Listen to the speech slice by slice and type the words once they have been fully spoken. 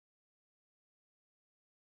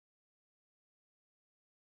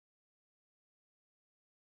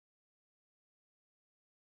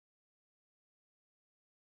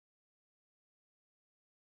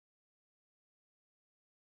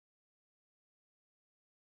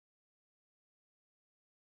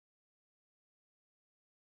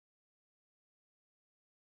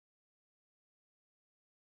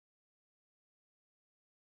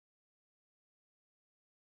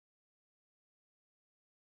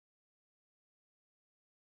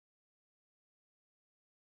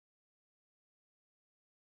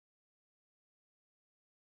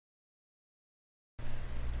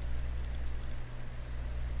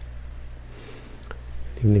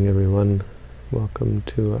Evening, everyone. Welcome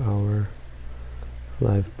to our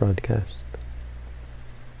live broadcast.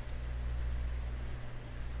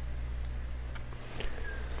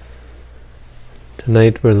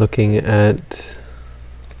 Tonight we're looking at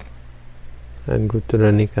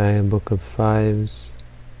Anguttara Nikaya, Book of Fives,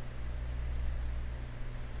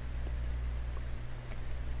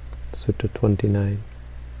 Sutta 29.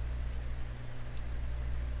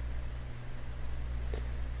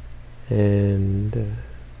 And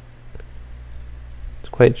it's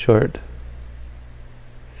quite short.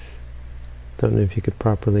 Don't know if you could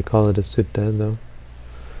properly call it a sutta, though.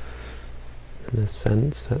 In a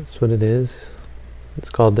sense, that's what it is. It's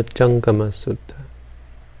called the Cankama Sutta.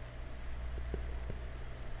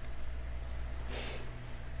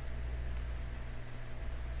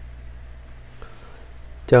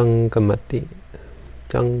 Cankamati.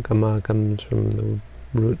 Cankama comes from the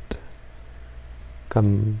root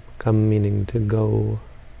Kam meaning to go.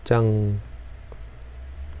 Chang,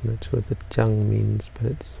 that's what the chang means,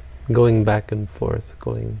 but it's going back and forth,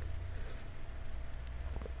 going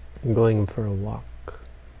for a walk.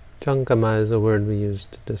 Cankama is a word we use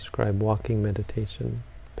to describe walking meditation,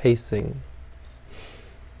 pacing.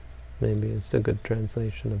 Maybe it's a good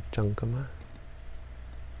translation of Cankama.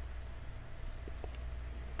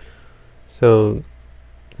 So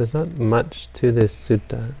there's not much to this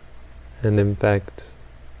sutta. And in fact,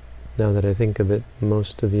 now that I think of it,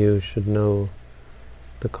 most of you should know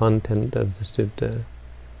the content of the sutta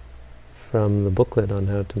from the booklet on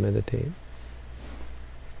how to meditate.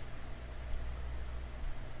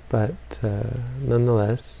 But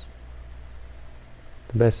nonetheless,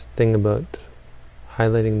 the best thing about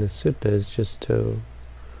highlighting the sutta is just to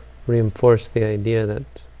reinforce the idea that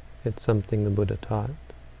it's something the Buddha taught.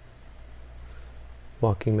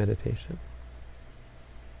 Walking meditation.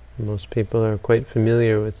 Most people are quite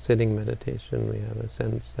familiar with sitting meditation. We have a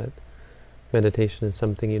sense that meditation is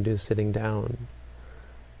something you do sitting down.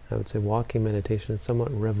 I would say walking meditation is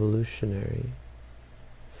somewhat revolutionary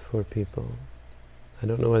for people. I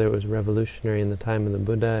don't know whether it was revolutionary in the time of the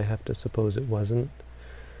Buddha. I have to suppose it wasn't.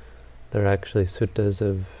 There are actually suttas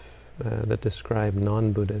that describe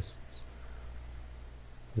non-Buddhists.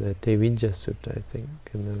 The Tevijja Sutta, I think,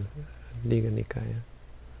 in the Digha Nikaya,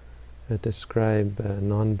 that describe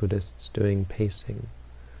non-Buddhists doing pacing.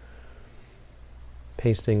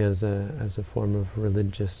 Pacing as a form of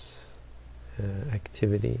religious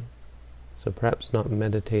activity. So perhaps not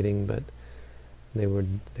meditating, but they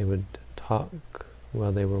would talk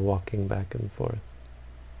while they were walking back and forth.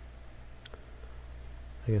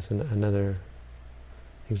 I guess another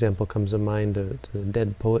example comes to mind to the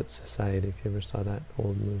Dead Poets Society, if you ever saw that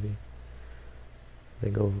old movie. They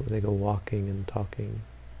go walking and talking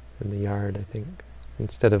in the yard, I think,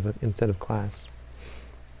 instead of class.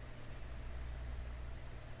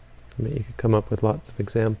 I mean, you could come up with lots of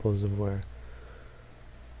examples of where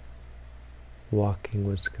walking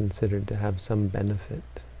was considered to have some benefit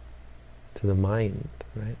to the mind,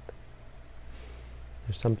 right?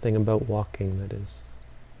 There's something about walking that is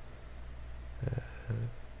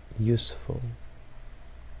useful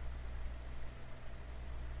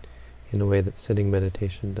in a way that sitting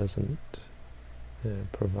meditation doesn't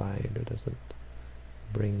provide or doesn't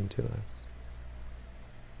bring to us.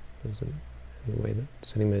 In a way that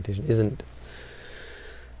sitting meditation isn't.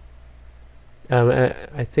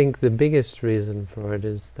 I think the biggest reason for it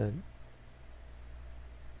is that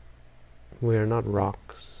we are not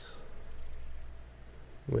rocks.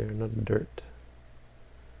 We are not dirt.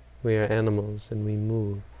 We are animals and we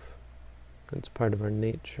move. It's part of our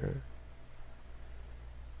nature.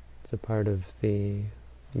 It's a part of the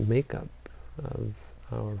makeup of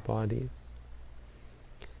our bodies.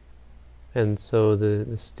 And so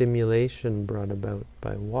the stimulation brought about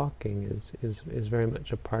by walking is very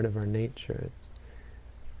much a part of our nature. It's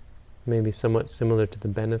maybe somewhat similar to the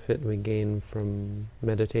benefit we gain from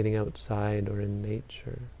meditating outside or in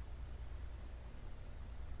nature.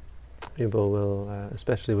 People will,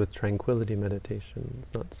 especially with tranquility meditation,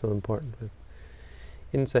 it's not so important with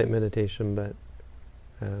insight meditation, but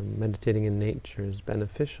meditating in nature is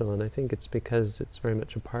beneficial, and I think it's because it's very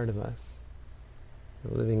much a part of us.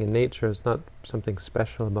 Living in nature is not something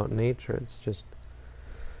special about nature,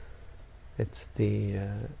 it's the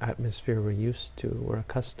atmosphere we're used to, we're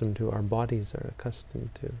accustomed to, our bodies are accustomed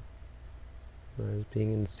to. Whereas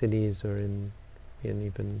being in cities or in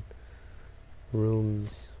even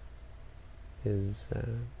rooms is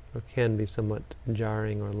or can be somewhat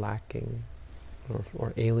jarring or lacking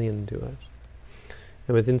or alien to us.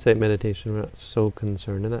 And with insight meditation we're not so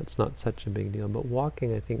concerned, and that's not such a big deal. But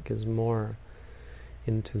walking, I think, is more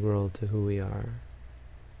integral to who we are.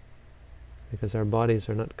 because our bodies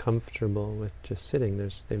are not comfortable with just sitting.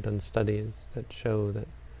 They've done studies that show that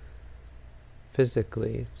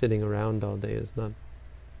physically sitting around all day is not,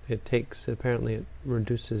 apparently it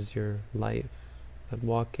reduces your life. But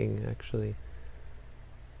walking actually,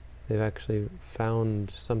 they've actually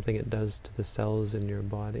found something it does to the cells in your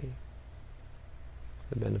body,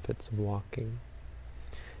 the benefits of walking.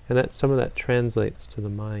 And that some of that translates to the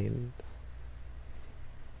mind.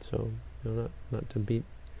 So, not to beat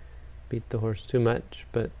the horse too much,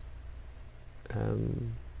 but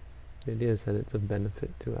the idea is that it's of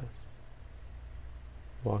benefit to us.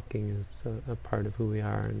 Walking is a part of who we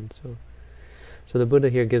are, and so the Buddha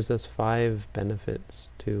here gives us 5 benefits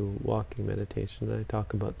to walking meditation. I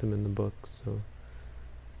talk about them in the book, so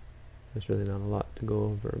there's really not a lot to go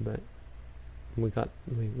over, but we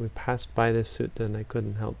passed by this sutta and I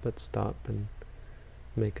couldn't help but stop and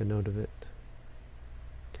make a note of it.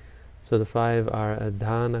 So the 5 are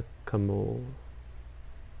adhana kamo.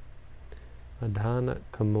 Adhana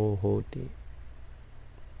kamo hoti.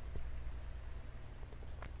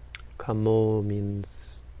 Kamo means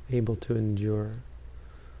able to endure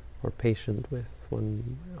or patient with.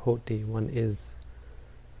 Hoti, one is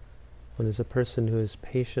a person who is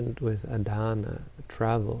patient with adhana,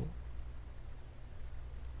 travel.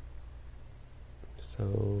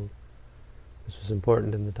 So this was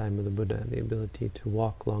important in the time of the Buddha, the ability to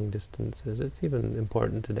walk long distances. It's even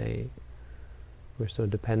important today. We're so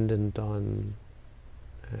dependent on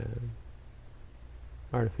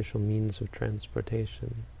artificial means of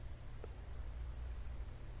transportation.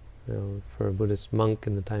 For a Buddhist monk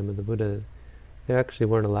in the time of the Buddha, they actually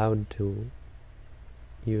weren't allowed to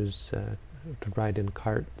to ride in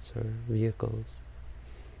carts or vehicles.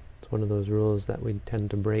 It's one of those rules that we tend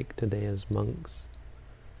to break today as monks,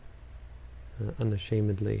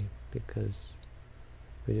 unashamedly, because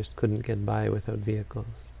we just couldn't get by without vehicles.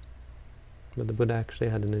 But the Buddha actually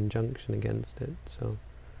had an injunction against it, so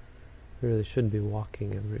we really should be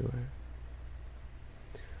walking everywhere.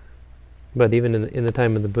 But even in the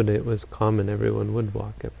time of the Buddha, it was common, everyone would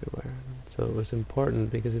walk everywhere. So it was important,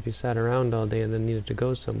 because if you sat around all day and then needed to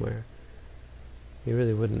go somewhere, you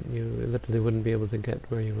literally wouldn't be able to get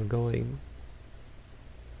where you were going.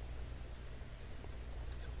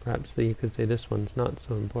 So perhaps you could say this one's not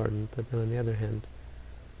so important, but then on the other hand,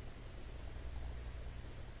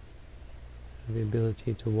 the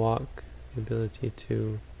ability to walk, the ability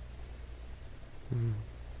to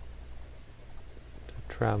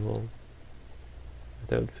travel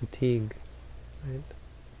without fatigue, right?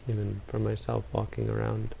 Even for myself, walking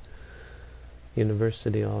around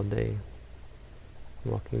university all day,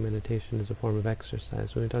 walking meditation is a form of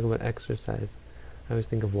exercise. When we talk about exercise, I always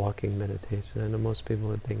think of walking meditation. I know most people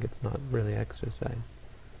would think it's not really exercise.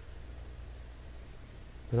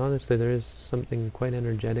 But honestly, there is something quite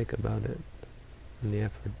energetic about it, and the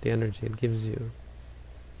effort, the energy it gives you.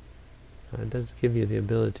 It does give you the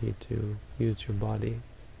ability to use your body.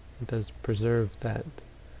 It does preserve that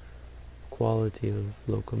quality of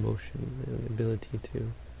locomotion, the ability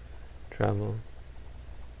to travel.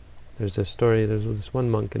 There's a story, there's this one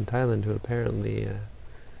monk in Thailand who apparently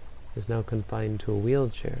is now confined to a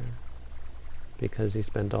wheelchair because he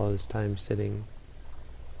spent all his time sitting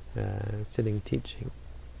teaching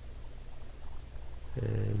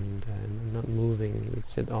and not moving. He would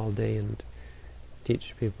sit all day and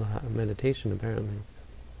teach people meditation, apparently,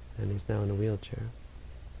 and he's now in a wheelchair.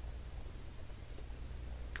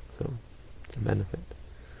 So it's a benefit.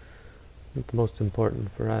 Not the most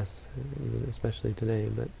important for us, especially today,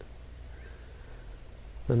 but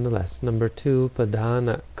nonetheless. Number 2,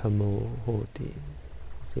 padhana kamo hoti.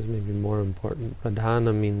 This is maybe more important.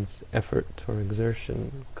 Padhana means effort or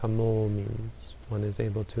exertion. Kamo means one is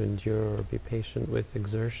able to endure or be patient with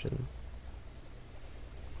exertion.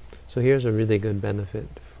 So here's a really good benefit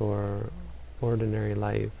for ordinary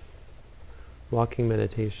life. Walking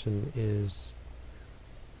meditation is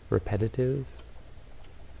repetitive.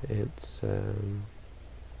 It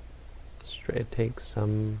takes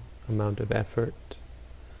some amount of effort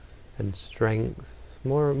and strength,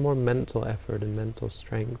 more mental effort and mental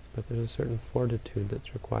strength, but there's a certain fortitude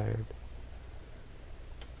that's required.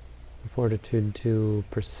 The fortitude to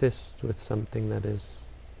persist with something that is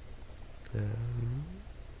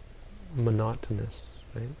monotonous,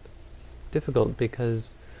 right? It's difficult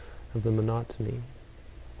because of the monotony,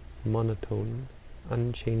 monotone,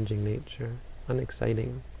 unchanging nature,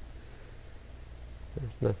 unexciting.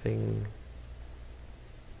 There's nothing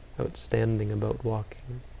outstanding about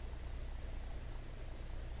walking.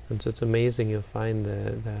 And so it's amazing, you'll find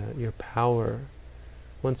your power,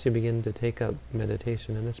 once you begin to take up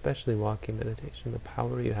meditation, and especially walking meditation, the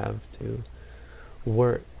power you have to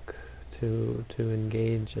work, to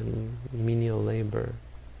engage in menial labor.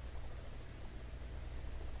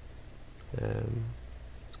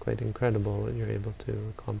 It's quite incredible what you're able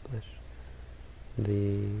to accomplish.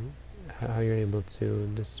 How you're able to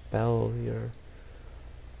dispel your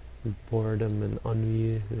boredom and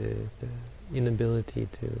ennui, the inability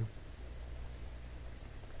to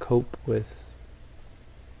cope with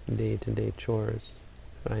day-to-day chores.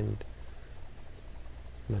 Find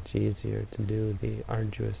much easier to do the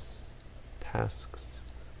arduous tasks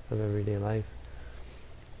of everyday life.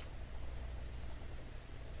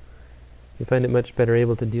 You find it much better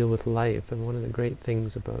able to deal with life, and one of the great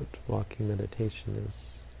things about walking meditation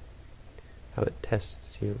is how it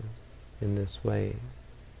tests you in this way,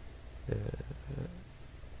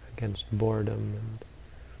 against boredom and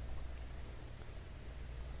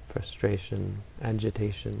frustration,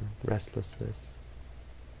 agitation, restlessness,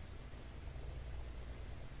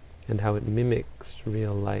 and how it mimics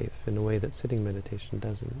real life in a way that sitting meditation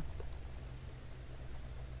doesn't.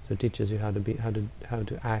 So it teaches you how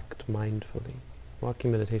to act mindfully.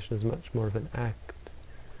 Walking meditation is much more of an act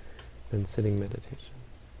than sitting meditation.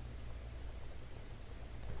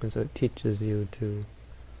 And so it teaches you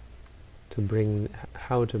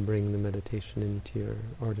how to bring the meditation into your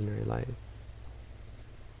ordinary life.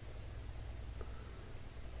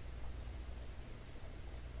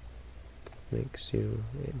 Makes you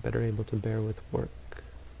better able to bear with work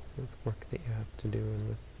that you have to do,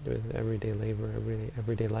 and with everyday labor,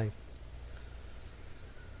 everyday life.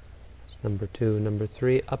 That's number 2. Number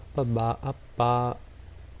 3, appabado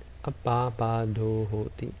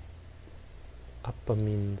hoti. Appa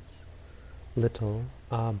means little,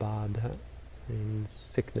 abada means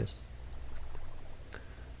sickness.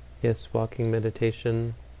 Yes, walking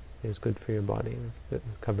meditation is good for your body. We've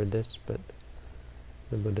covered this, but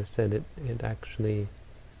the Buddha said it actually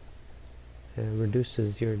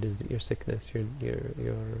reduces your sickness,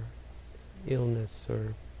 your illness,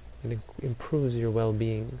 or it improves your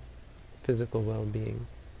well-being, physical well-being.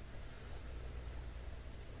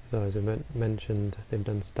 So as I mentioned, they've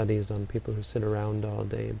done studies on people who sit around all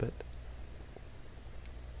day, but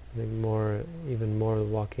I think even more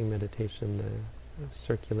walking meditation, the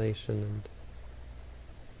circulation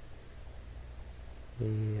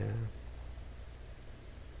and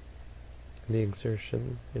the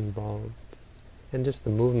exertion involved, and just the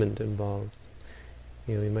movement involved.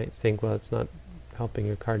 You might think, well, it's not helping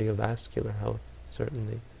your cardiovascular health,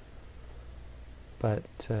 certainly. But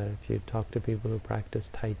if you talk to people who practice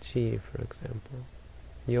Tai Chi, for example,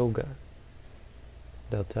 yoga,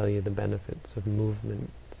 they'll tell you the benefits of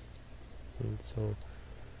movement. And so,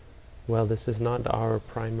 well, this is not our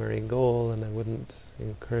primary goal, and I wouldn't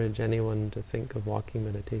encourage anyone to think of walking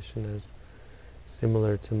meditation as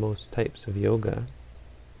similar to most types of yoga.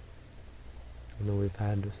 We've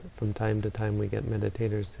had, from time to time, we get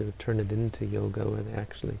meditators who turn it into yoga, where they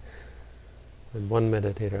actually, and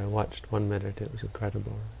I watched one meditator, it was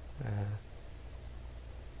incredible.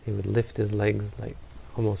 He would lift his legs like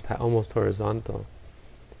almost horizontal,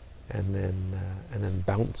 and then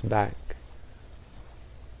bounce back.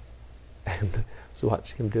 And I was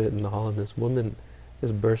watching him do it in the hall, and this woman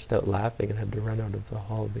just burst out laughing and had to run out of the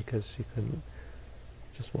hall because she couldn't,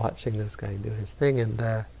 just watching this guy do his thing.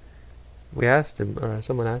 And we asked him, or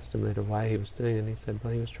someone asked him later why he was doing it, and he said,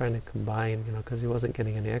 well, he was trying to combine, because he wasn't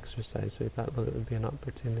getting any exercise, so he thought, well, it would be an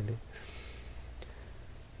opportunity.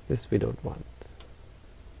 This we don't want.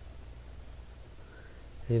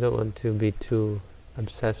 You don't want to be too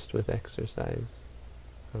obsessed with exercise.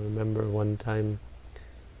 I remember one time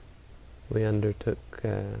we undertook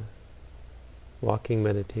walking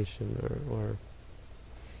meditation, or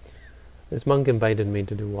this monk invited me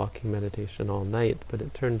to do walking meditation all night, but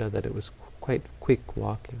it turned out that it was quite quick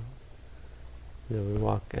walking. We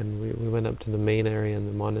walk, and we went up to the main area in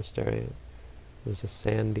the monastery. It was a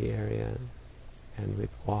sandy area, and we'd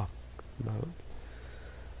walk about,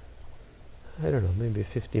 I don't know, maybe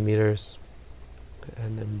 50 meters,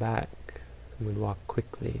 and then back. And we'd walk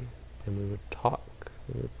quickly, and we would talk.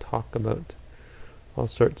 We would talk about all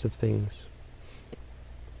sorts of things.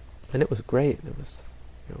 And it was great. It was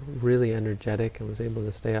really energetic. I was able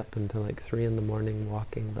to stay up until like 3 in the morning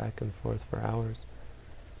walking back and forth for hours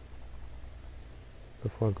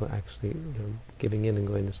before actually giving in and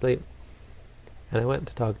going to sleep. And I went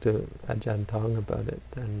to talk to Ajahn Tong about it,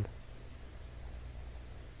 and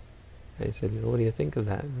I said, what do you think of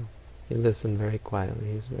that? And he listened very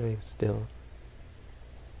quietly. He's very still.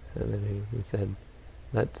 And then he said,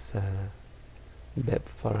 that's Bep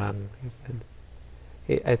Farang, he said.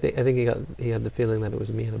 I think he had the feeling that it was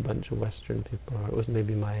me and a bunch of Western people, or it was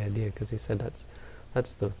maybe my idea, because he said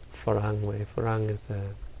that's the Farang way. Farang is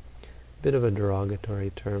a bit of a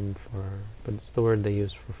derogatory term but it's the word they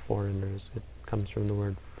use for foreigners. It comes from the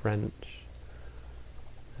word French,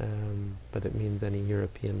 but it means any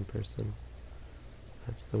European person.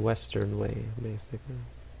 That's the Western way, basically.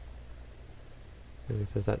 And he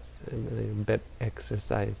says that's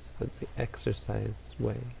exercise. That's the exercise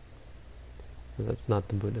way. And that's not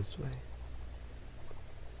the Buddhist way.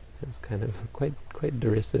 It's kind of quite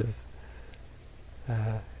derisive.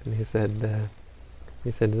 And he said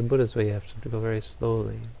in the Buddhist way you have to go very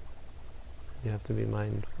slowly. You have to be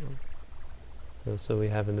mindful. So we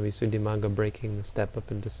have in the Visuddhimagga breaking the step up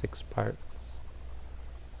into 6 parts,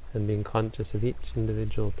 and being conscious of each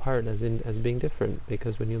individual part as being different,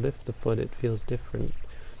 because when you lift the foot it feels different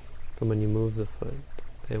from when you move the foot,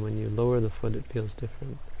 and when you lower the foot it feels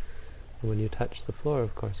different, and when you touch the floor,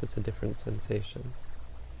 of course, it's a different sensation.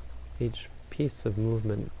 Each piece of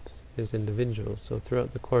movement is individual, so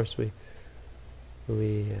throughout the course we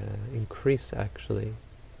increase actually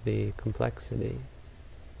the complexity,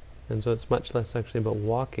 and so it's much less actually about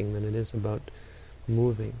walking than it is about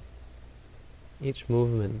moving. Each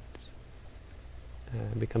movement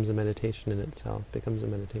becomes a meditation in itself, becomes a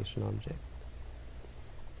meditation object.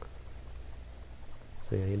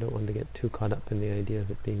 So yeah, you don't want to get too caught up in the idea of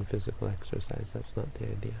it being physical exercise. That's not the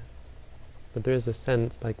idea. But there is a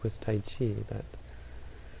sense, like with Tai Chi, that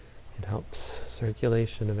it helps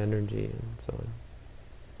circulation of energy and so on.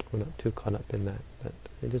 We're not too caught up in that, but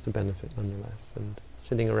it is a benefit nonetheless. And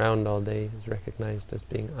sitting around all day is recognized as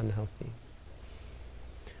being unhealthy.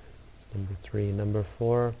 That's number 3. Number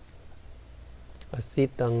 4,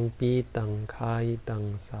 asitang pitang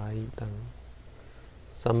kayitang sayitang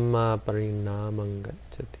samma parinamang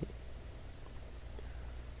gacchati.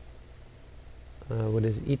 What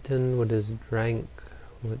is eaten, what is drank,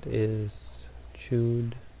 what is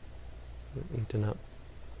chewed, eaten up,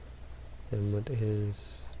 and what is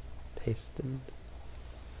tasted.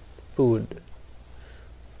 Food.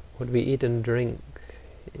 What we eat and drink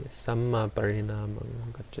is samma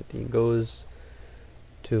parinamang gacchati, goes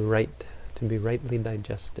to be rightly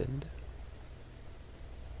digested.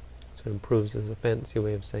 So it improves is a fancy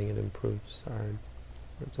way of saying it improves our,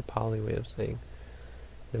 it's a Pali way of saying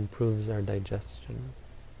it improves our digestion.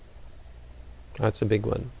 That's a big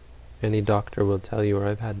one. Any doctor will tell you, or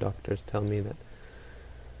I've had doctors tell me that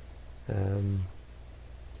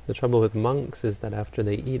the trouble with monks is that after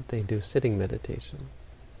they eat, they do sitting meditation.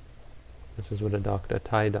 This is what a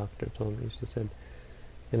Thai doctor told me. She said,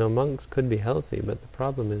 you know, monks could be healthy, but the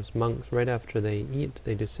problem is monks, right after they eat,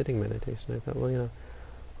 they do sitting meditation. I thought, well, you know,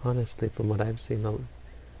 honestly, from what I've seen,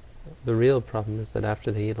 the real problem is that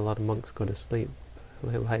after they eat, a lot of monks go to sleep.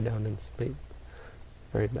 They lie down and sleep.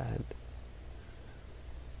 Very bad.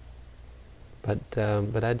 But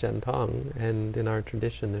Ajahn Tong, and in our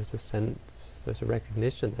tradition, there's a sense, there's a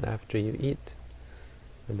recognition that after you eat,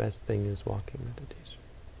 the best thing is walking meditation.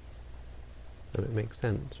 And it makes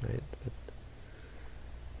sense, right? But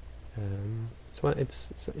so it's,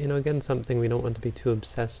 you know, again, something we don't want to be too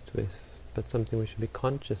obsessed with, but something we should be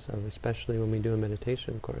conscious of, especially when we do a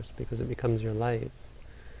meditation course, because it becomes your life.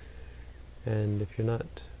 And if you're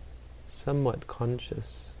not somewhat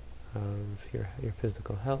conscious of your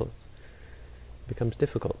physical health, it becomes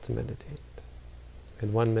difficult to meditate.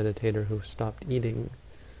 And one meditator who stopped eating,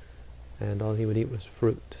 and all he would eat was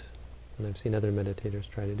fruit. And I've seen other meditators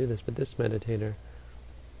try to do this, but this meditator,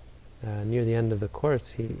 near the end of the course,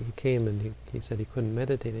 he came and he said he couldn't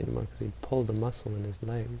meditate anymore because he pulled a muscle in his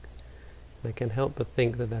leg. And I can't help but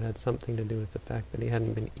think that that had something to do with the fact that he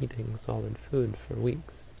hadn't been eating solid food for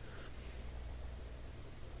weeks.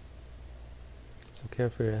 So care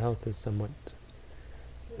for your health is somewhat,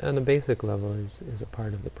 on a basic level, is a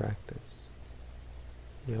part of the practice.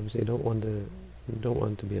 You obviously don't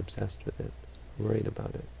want to be obsessed with it, worried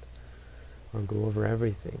about it, or go over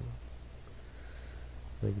everything,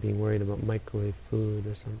 like being worried about microwave food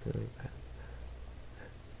or something like that.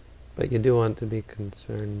 But you do want to be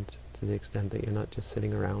concerned to the extent that you're not just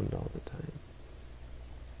sitting around all the time,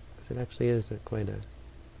 because it actually is has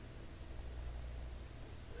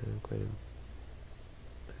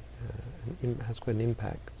quite an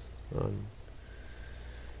impact on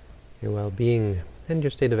your well-being and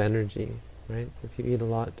your state of energy, right? If you eat a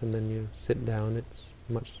lot and then you sit down, it's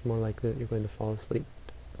much more likely that you're going to fall asleep.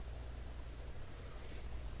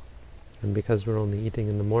 And because we're only eating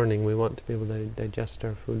in the morning, we want to be able to digest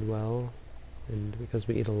our food well, and because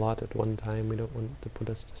we eat a lot at one time, we don't want to put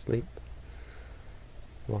us to sleep.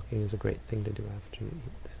 Walking is a great thing to do after you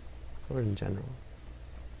eat, or in general.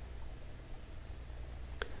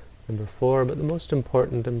 Number 4, but the most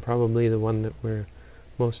important, and probably the one that we're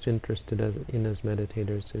most interested as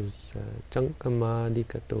meditators is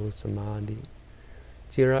Jankamadikato Samadhi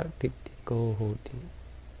Chiraktiko Hoti.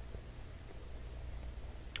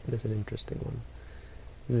 This is an interesting one.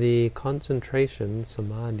 The concentration,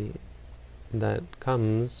 samadhi, that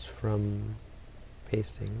comes from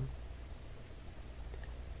pacing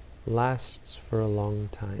lasts for a long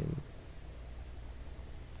time,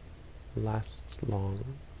 lasts long,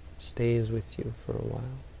 stays with you for a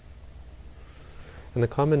while. And the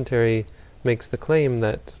commentary makes the claim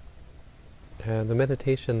that the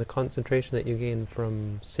meditation, the concentration that you gain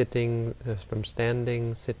from sitting, from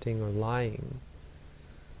standing, sitting, or lying,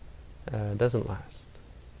 doesn't last.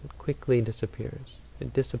 It quickly disappears.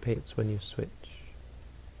 It dissipates when you switch.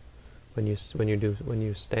 When you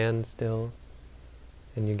stand still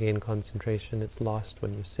and you gain concentration, it's lost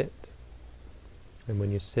when you sit. And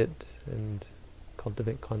when you sit and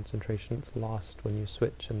cultivate concentration, it's lost when you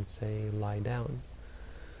switch and say, lie down.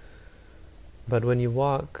 But when you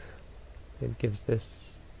walk, it gives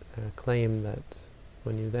this claim that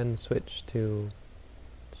when you then switch to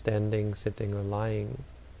standing, sitting, or lying,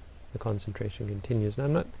 the concentration continues. Now,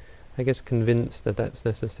 I'm not, I guess, convinced that that's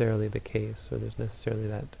necessarily the case, or there's necessarily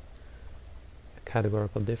that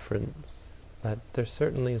categorical difference, but there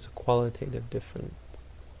certainly is a qualitative difference,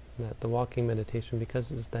 that the walking meditation,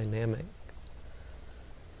 because it's dynamic,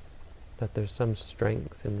 that there's some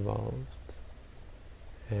strength involved,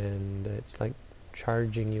 and it's like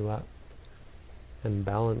charging you up and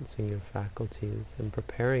balancing your faculties and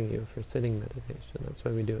preparing you for sitting meditation. That's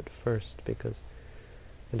why we do it first, because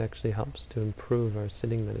it actually helps to improve our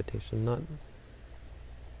sitting meditation. Not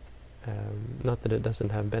that it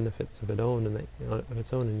doesn't have benefits of its own, and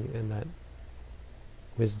that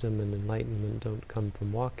wisdom and enlightenment don't come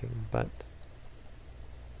from walking, but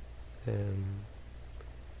it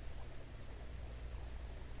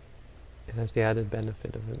has the added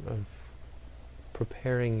benefit of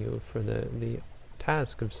preparing you for the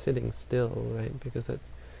task of sitting still, right? Because that's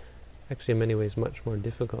actually in many ways much more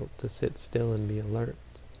difficult to sit still and be alert.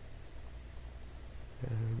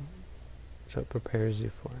 So it prepares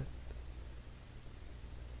you for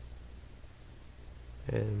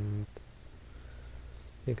it. And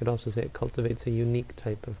you could also say it cultivates a unique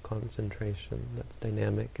type of concentration that's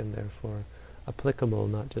dynamic and therefore applicable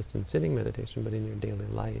not just in sitting meditation but in your daily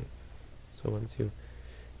life. So once you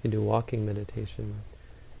do walking meditation,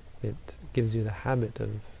 it gives you the habit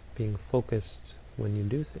of being focused when you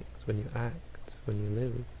do things, when you act, when you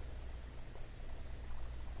live.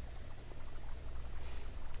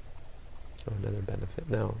 So another benefit.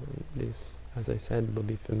 Now, these, as I said, will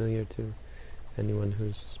be familiar to anyone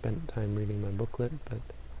who's spent time reading my booklet, but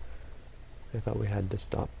I thought we had to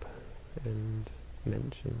stop and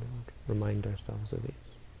mention and remind ourselves of these.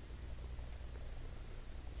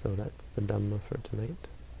 So that's the Dhamma for tonight.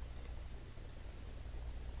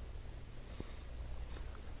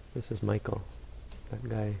 This is Michael, that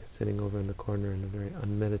guy sitting over in the corner in a very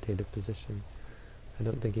unmeditative position. I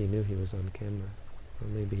don't think he knew he was on camera. Or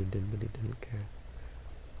maybe he did, but he didn't care.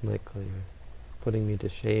 Michael, you're putting me to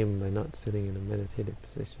shame by not sitting in a meditative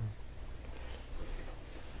position.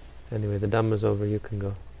 Anyway, the Dhamma's over, you can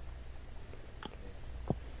go.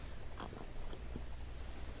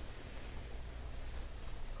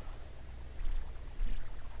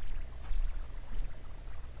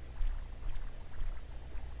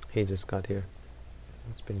 He just got here.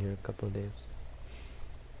 He's been here a couple of days.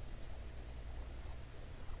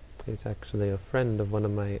 He's actually a friend of one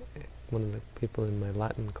of the people in my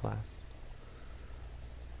Latin class.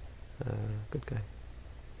 Good guy.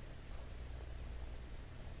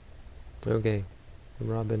 Okay,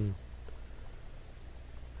 Robin,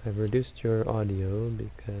 I've reduced your audio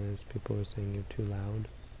because people were saying you're too loud.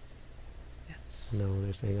 Yes. No,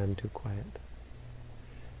 they're saying I'm too quiet.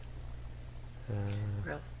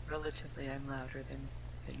 Relatively, I'm louder than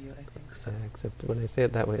you, I think so. Yeah, except when I say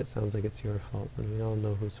it that way, it sounds like it's your fault, and we all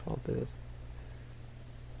know whose fault it is.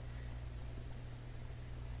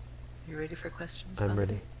 You ready for questions? I'm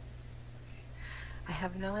ready. I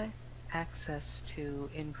have no access to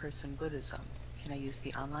in-person Buddhism. Can I use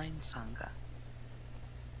the online Sangha?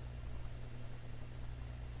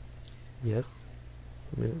 Yes?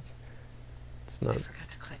 I mean, it's not... I forgot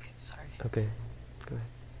to click it, sorry. Okay, go ahead.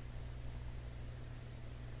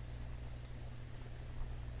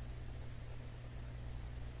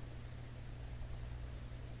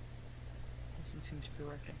 Doesn't seem to be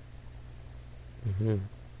working. Mm-hmm.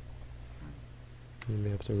 You may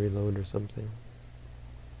have to reload or something.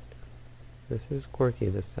 This is quirky,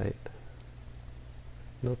 this site.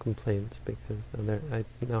 No complaints, because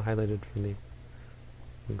it's now highlighted for me.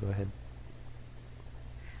 You go ahead.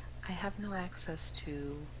 I have no access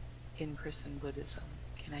to in-person Buddhism.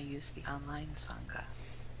 Can I use the online Sangha?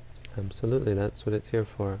 Absolutely, that's what it's here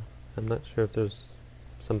for. I'm not sure if there's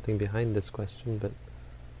something behind this question, but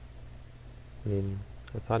I mean,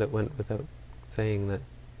 I thought it went without saying that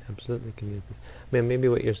absolutely can use this. I mean, maybe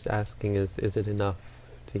what you're asking is it enough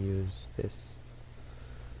to use this?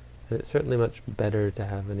 And it's certainly much better to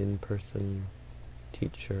have an in-person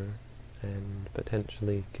teacher and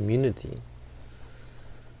potentially community.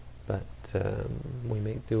 But we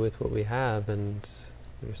make do with what we have, and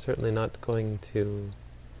we're certainly not going to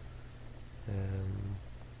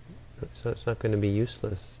so it's not going to be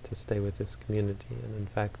useless to stay with this community. And in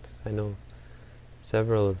fact, I know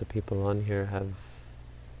several of the people on here have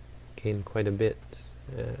gained quite a bit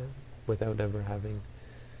without ever having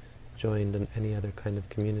joined any other kind of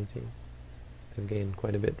community. They've gained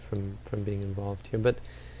quite a bit from being involved here. But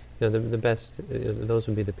you know, the best, those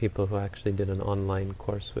would be the people who actually did an online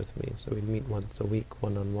course with me. So we'd meet once a week,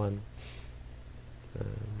 one-on-one.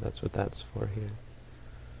 That's what that's for here.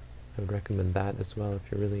 I would recommend that as well if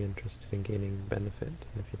you're really interested in gaining benefit,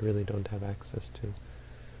 and if you really don't have access to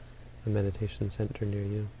a meditation center near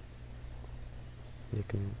you. You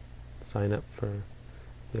can sign up for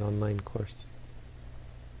the online course.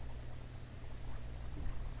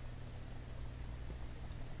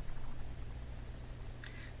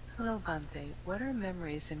 Hello, Bhante. What are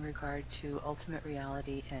memories in regard to ultimate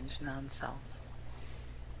reality and non-self?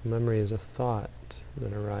 Memory is a thought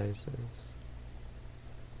that arises.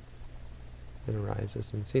 It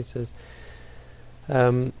arises and ceases.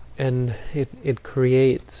 And it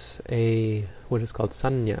creates what is called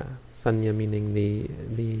sanya. Sanya meaning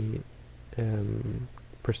the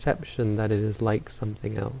perception that it is like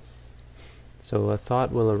something else. So a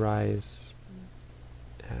thought will arise.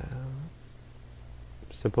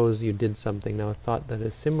 Suppose you did something, now a thought that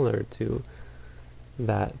is similar to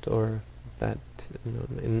that, or that,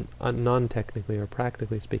 non-technically or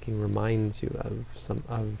practically speaking, reminds you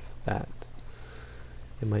of that.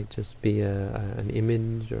 It might just be an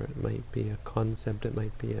image, or it might be a concept, it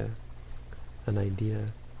might be an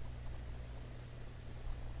idea.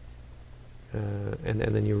 And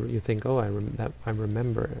then you think, oh, I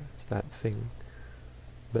remember that thing.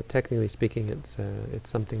 But technically speaking, it's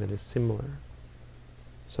something that is similar.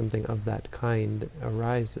 Something of that kind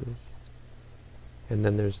arises, and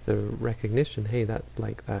then there's the recognition, hey, that's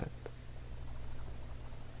like that.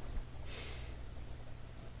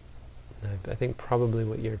 I think probably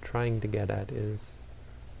what you're trying to get at is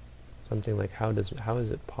something like, how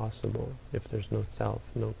is it possible if there's no self,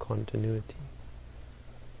 no continuity?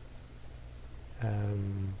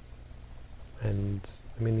 And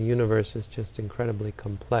I mean, the universe is just incredibly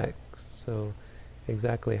complex, so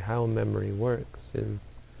exactly how memory works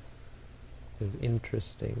is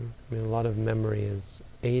interesting. I mean, a lot of memory is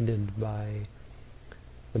aided by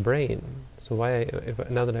the brain. So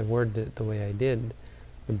now that I've worded it the way I did,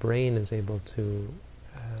 the brain is able to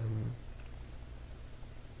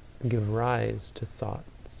give rise to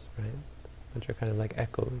thoughts, right? Which are kind of like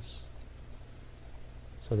echoes.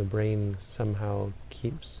 So the brain somehow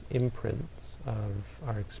keeps imprints of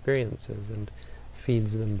our experiences and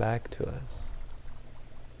feeds them back to us.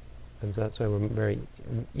 And so that's why we're very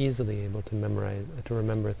easily able to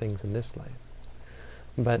remember things in this life.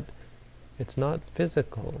 But it's not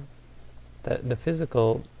physical. The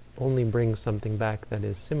physical only brings something back that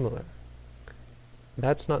is similar.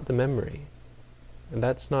 That's not the memory. And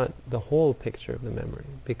that's not the whole picture of the memory,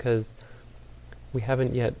 because we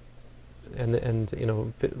haven't yet, and you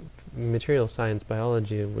know, material science,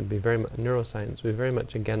 biology would be very much, neuroscience would be very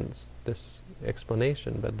much against this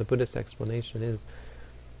explanation, but the Buddhist explanation is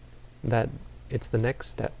that it's the next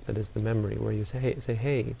step that is the memory, where you say,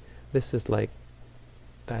 hey, this is like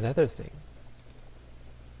that other thing.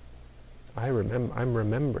 I'm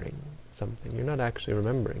remembering something. You're not actually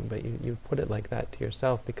remembering, but you put it like that to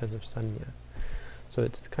yourself because of sanya. So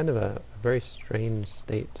it's kind of a very strange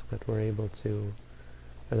state that we're able to,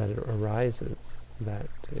 or that it arises, that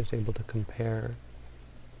is able to compare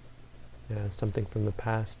something from the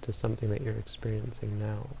past to something that you're experiencing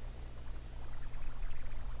now.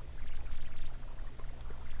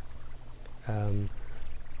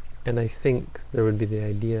 And I think there would be the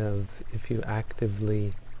idea of, if you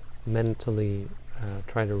actively, mentally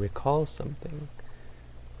try to recall something,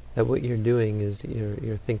 that what you're doing is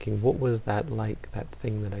you're thinking, what was that like, that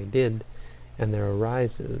thing that I did? And there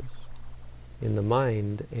arises in the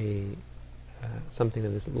mind something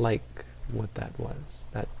that is like what that was,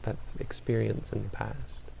 that's experience in the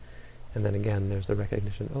past. And then again, there's the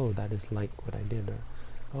recognition, oh, that is like what I did, or,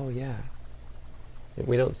 oh yeah,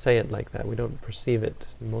 We don't say it like that. We don't perceive it,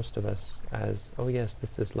 most of us, as, oh yes,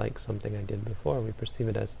 this is like something I did before. We perceive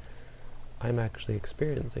it as, I'm actually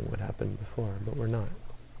experiencing what happened before, but we're not.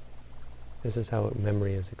 This is how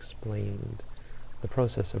memory is explained, the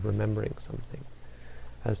process of remembering something.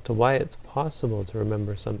 As to why it's possible to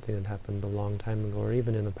remember something that happened a long time ago, or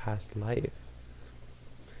even in a past life,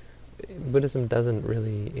 Buddhism doesn't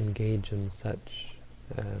really engage in such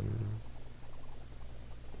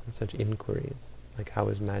inquiries, like how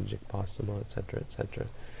is magic possible, etc., etc.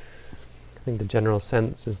 I think the general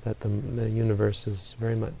sense is that the universe is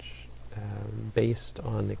very much based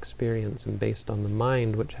on experience and based on the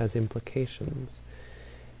mind, which has implications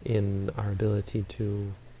in our ability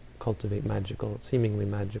to cultivate seemingly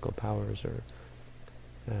magical powers, or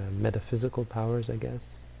metaphysical powers, I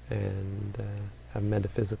guess, and have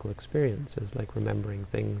metaphysical experiences, like remembering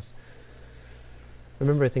things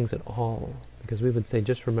at all, because we would say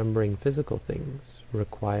just remembering physical things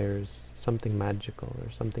requires something magical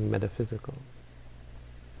or something metaphysical.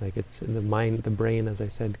 Like it's in the mind, the brain, as I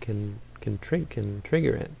said, can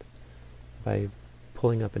trigger it by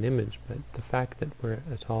pulling up an image, but the fact that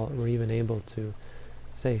we're even able to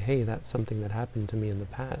say, hey, that's something that happened to me in the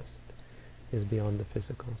past, is beyond the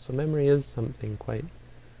physical. So memory is something quite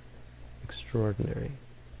extraordinary,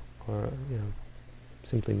 or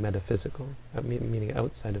simply metaphysical, meaning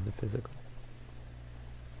outside of the physical.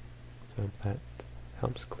 So that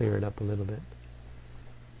helps clear it up a little bit.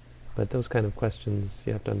 But those kind of questions,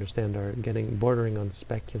 you have to understand, are bordering on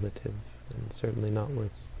speculative, and certainly not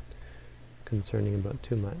worth concerning about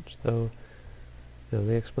too much. Though,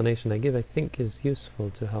 the explanation I give, I think, is useful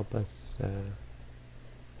to help us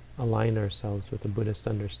align ourselves with a Buddhist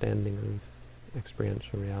understanding of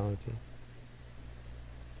experiential reality.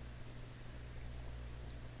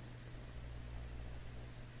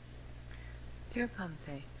 Dear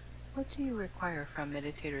Bhante, what do you require from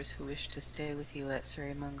meditators who wish to stay with you at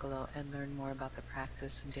Sirimangalo and learn more about the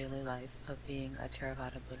practice and daily life of being a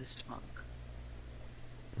Theravada Buddhist monk?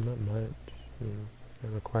 Not much. I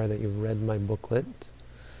require that you've read my booklet.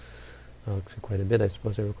 Actually, quite a bit, I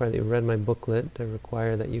suppose. I require that you've read my booklet. I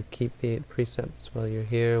require that you keep the 8 precepts while you're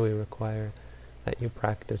here. We require that you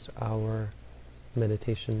practice our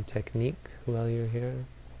meditation technique while you're here.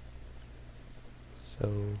 So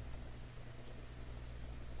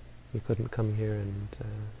you couldn't come here and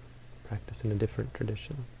practice in a different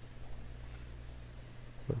tradition,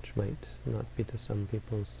 which might not be to some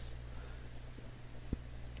people's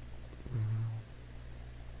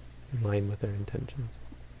in line with their intentions.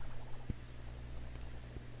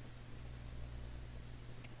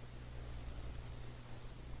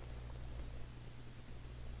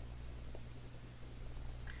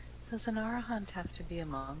 Does an arahant have to be a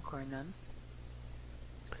monk or a nun?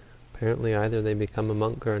 Apparently either they become a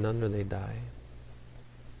monk or a nun, or they die.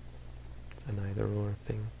 It's an either-or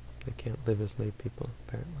thing. They can't live as lay people,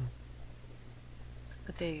 apparently.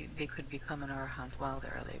 But they could become an arahant while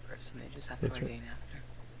they're a layperson. They just have to ordain after.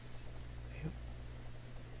 Yep.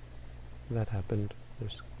 That happened.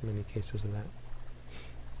 There's many cases of that.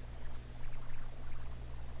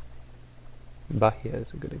 Bahia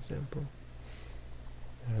is a good example.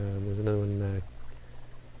 There's another one,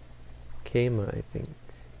 Kema, I think.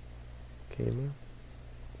 Kema?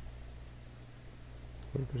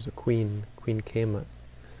 There's a Queen Kema,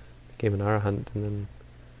 became an arahant, and then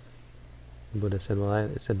the Buddha said,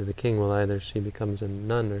 said to the king, well, either she becomes a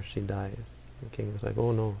nun or she dies. The king was like,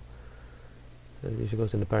 oh no. She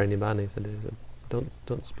goes into parinibbana. He said,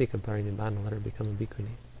 don't speak of parinibbana, let her become a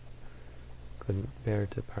bhikkhuni. Couldn't bear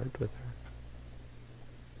to part with her.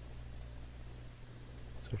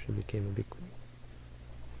 So she became a bhikkhuni.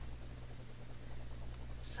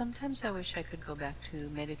 Sometimes I wish I could go back to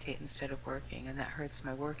meditate instead of working, and that hurts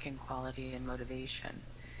my working quality and motivation.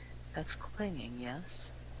 That's clinging,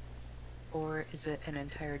 yes? Or is it an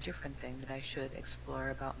entire different thing that I should explore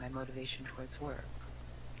about my motivation towards work?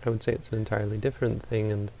 I would say it's an entirely different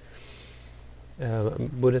thing,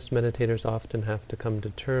 and Buddhist meditators often have to come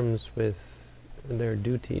to terms with their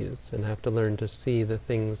duties and have to learn to see the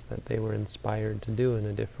things that they were inspired to do in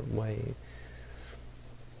a different way.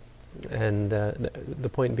 And the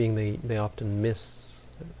point being, they often miss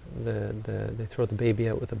they throw the baby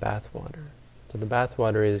out with the bathwater. So the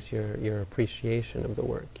bathwater is your appreciation of the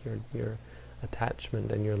work, your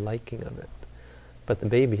attachment and your liking of it. But the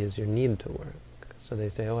baby is your need to work. So they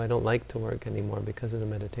say, oh, I don't like to work anymore because of the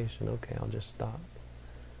meditation. Okay, I'll just stop.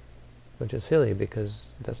 Which is silly,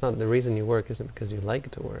 because that's not the reason you work, isn't because you like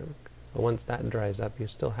to work. But once that dries up, you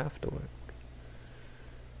still have to work.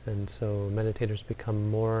 And so meditators become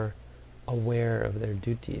more aware of their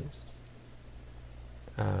duties.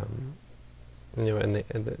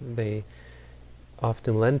 they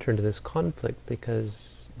often will enter into this conflict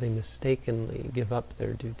because they mistakenly give up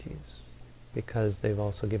their duties, because they've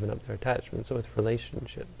also given up their attachment. So with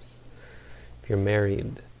relationships, if you're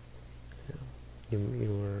married,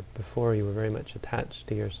 you were before you were very much attached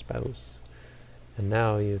to your spouse, and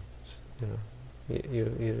now you're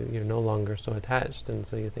no longer so attached, and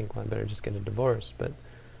so you think, well, I better just get a divorce,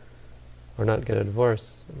 or not get a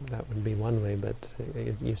divorce. That would be one way, but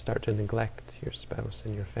you start to neglect your spouse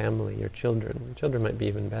and your family, your children. Children might be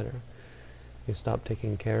even better. You stop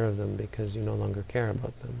taking care of them because you no longer care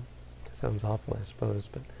about them. It sounds awful, I suppose,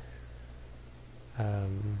 but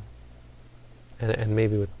and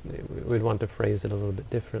maybe we'd want to phrase it a little bit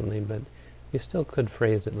differently, but you still could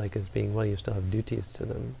phrase it like as being, well, you still have duties to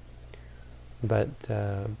them. But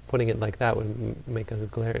putting it like that would make us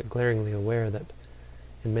glaringly aware that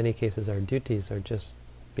in many cases our duties are just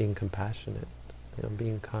being compassionate,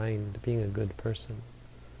 being kind, being a good person.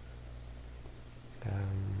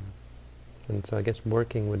 And so I guess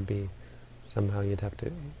working would be, somehow you'd have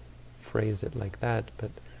to phrase it like that, but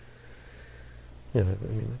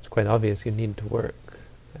it's quite obvious you need to work,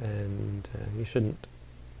 and you shouldn't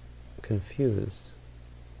confuse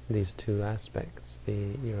these two aspects,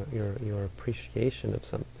 your appreciation of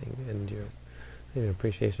something and your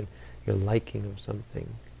appreciation, your liking of something,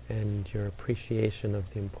 and your appreciation of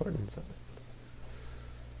the importance of it.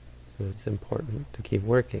 So it's important to keep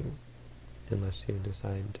working, unless you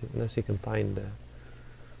can find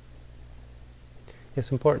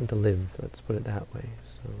it's important to live, let's put it that way.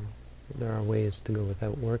 So there are ways to go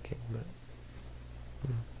without working, but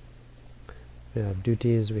we have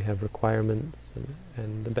duties, we have requirements,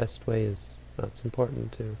 and the best way is, it's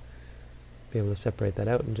important to be able to separate that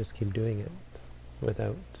out and just keep doing it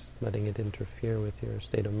without letting it interfere with your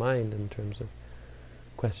state of mind in terms of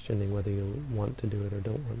questioning whether you want to do it or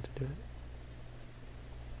don't want to do it.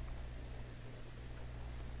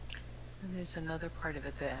 And there's another part of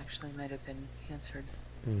it that actually might have been answered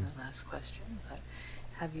in the last question, but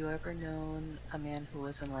have you ever known a man who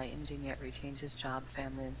was enlightened and yet retained his job,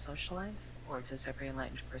 family, and social life? Or does every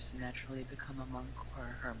enlightened person naturally become a monk or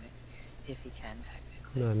a hermit, if he can,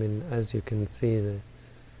 technically? No, as you can see,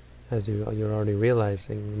 you're already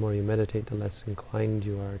realizing, the more you meditate, the less inclined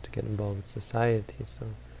you are to get involved with society. So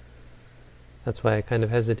that's why I kind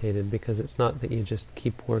of hesitated, because it's not that you just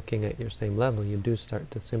keep working at your same level. You do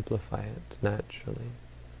start to simplify it naturally.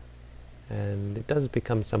 And it does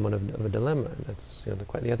become somewhat of a dilemma. And that's the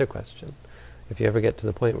other question. If you ever get to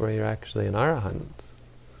the point where you're actually an arahant,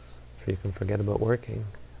 you can forget about working.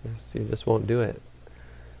 You just won't do it.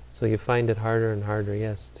 So you find it harder and harder,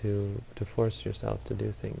 yes, to force yourself to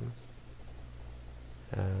do things.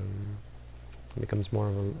 It becomes more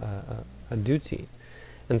of a duty.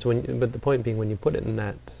 And so, but the point being, when you put it in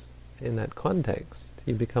that context,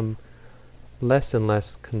 you become less and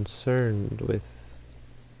less concerned with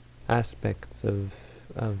aspects of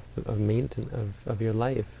your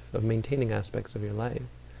life, of maintaining aspects of your life,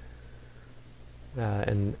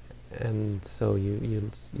 and so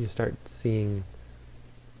you start seeing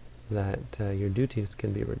that your duties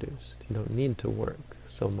can be reduced. You don't need to work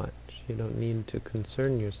so much. You don't need to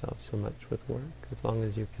concern yourself so much with work, as long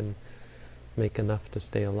as you can make enough to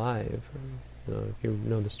stay alive. If you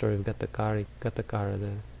know the story of Gatakara,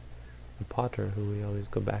 the potter, who I always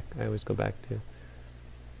go back to.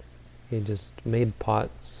 He just made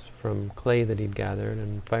pots from clay that he'd gathered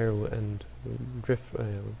and firewood and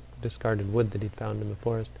discarded wood that he'd found in the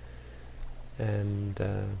forest. And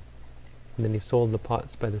then he sold the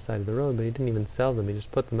pots by the side of the road, but he didn't even sell them. He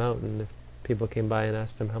just put them out, and if people came by and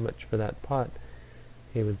asked him how much for that pot,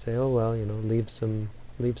 he would say, oh well, leave some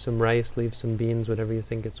rice, leave some beans, whatever you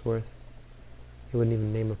think it's worth. He wouldn't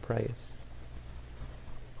even name a price.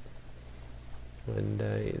 And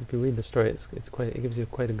if you read the story, it gives you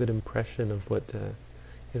quite a good impression of what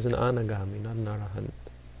he was an anagami, not an arahant,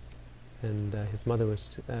 and his mother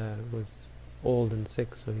was old and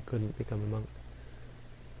sick, so he couldn't become a monk.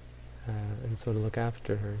 And so to look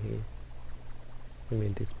after her, he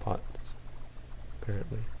made these pots,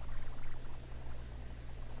 apparently.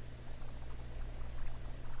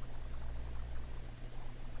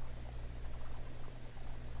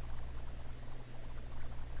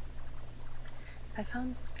 I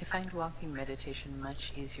find walking meditation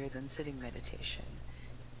much easier than sitting meditation.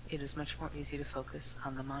 It is much more easy to focus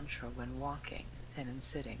on the mantra when walking than in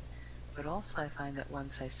sitting, but also I find that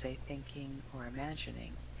once I say thinking or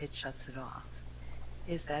imagining, it shuts it off.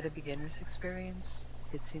 Is that a beginner's experience?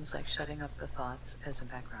 It seems like shutting up the thoughts as a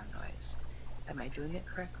background noise. Am I doing it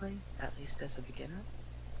correctly, at least as a beginner?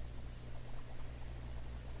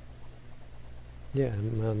 Yeah,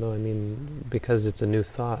 well, no, I mean, because it's a new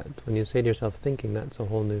thought. When you say to yourself thinking, that's a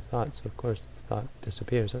whole new thought, so of course the thought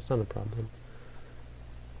disappears. That's not a problem.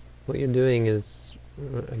 What you're doing is,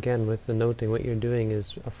 again, with the noting, what you're doing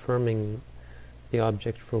is affirming the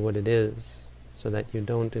object for what it is, so that you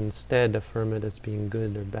don't instead affirm it as being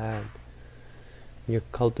good or bad. You're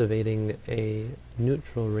cultivating a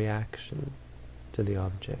neutral reaction to the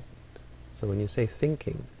object. So when you say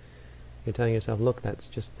thinking, you're telling yourself, look, that's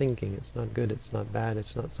just thinking. It's not good, it's not bad,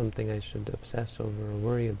 it's not something I should obsess over or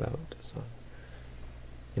worry about. So,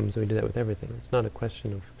 and so we do that with everything. It's not a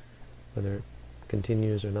question of whether it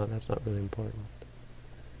continues or not. That's not really important.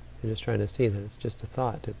 You're just trying to see that it's just a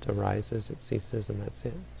thought. It arises, it ceases, and that's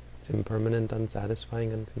it. It's impermanent,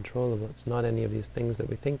 unsatisfying, uncontrollable. It's not any of these things that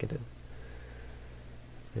we think it is.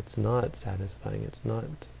 It's not satisfying. It's not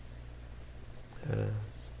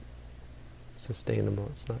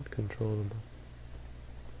sustainable. It's not controllable.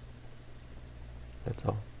 That's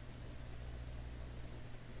all.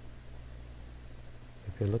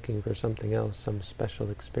 If you're looking for something else, some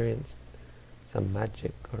special experience, some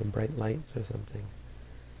magic or bright lights or something,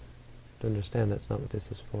 to understand that's not what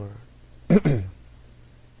this is for.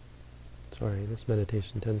 Sorry, this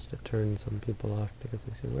meditation tends to turn some people off because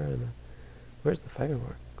they say, where's the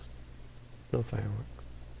fireworks? There's no fireworks.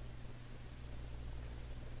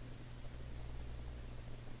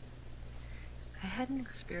 I had an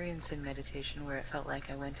experience in meditation where it felt like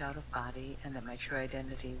I went out of body and that my true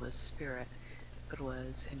identity was spirit, but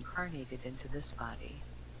was incarnated into this body.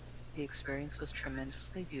 The experience was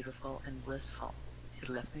tremendously beautiful and blissful. It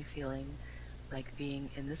left me feeling like being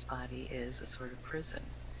in this body is a sort of prison.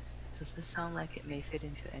 Does this sound like it may fit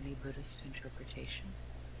into any Buddhist interpretation?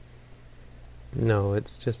 No,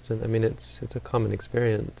 it's just, it's a common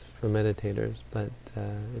experience for meditators, but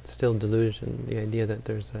it's still delusion. The idea that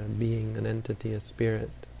there's a being, an entity, a spirit.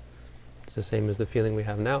 It's the same as the feeling we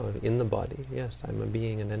have now in the body. Yes, I'm a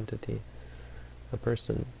being, an entity, a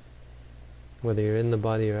person. Whether you're in the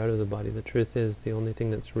body or out of the body, the truth is the only thing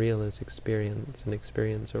that's real is experience, and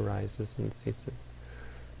experience arises and ceases.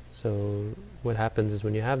 So what happens is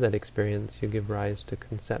when you have that experience, you give rise to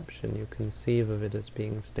conception. You conceive of it as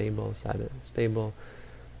being stable, stable,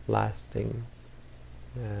 lasting,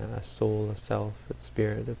 a soul, a self, a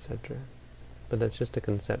spirit, etc. But that's just a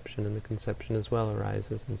conception, and the conception as well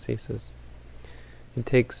arises and ceases. It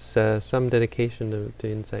takes some dedication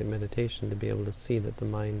to insight meditation to be able to see that the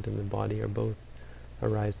mind and the body are both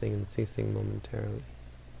arising and ceasing momentarily.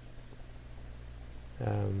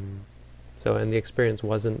 And the experience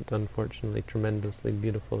wasn't, unfortunately, tremendously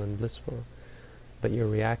beautiful and blissful, but your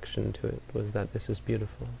reaction to it was that this is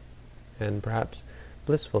beautiful. And perhaps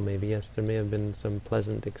blissful, maybe, yes, there may have been some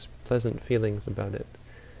pleasant feelings about it,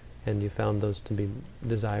 and you found those to be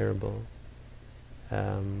desirable.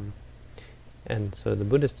 And so the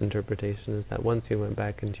Buddhist interpretation is that once you went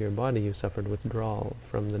back into your body, you suffered withdrawal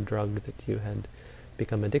from the drug that you had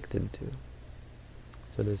become addicted to.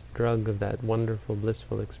 So this drug of that wonderful,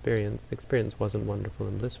 blissful experience, the experience wasn't wonderful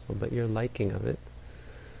and blissful, but your liking of it,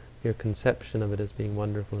 your conception of it as being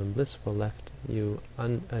wonderful and blissful left you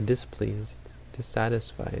displeased,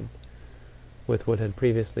 dissatisfied with what had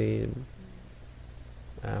previously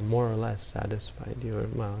more or less satisfied you, or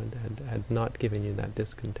had not given you that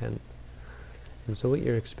discontent. And so what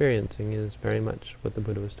you're experiencing is very much what the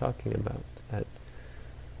Buddha was talking about, that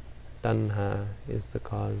tanha is the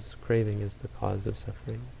cause, craving is the cause of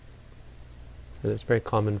suffering. And it's very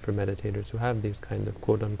common for meditators who have these kind of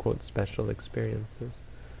quote-unquote special experiences.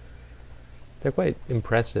 They're quite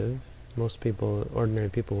impressive. Most people, ordinary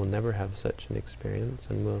people, will never have such an experience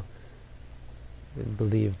and will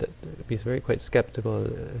believe that, be quite skeptical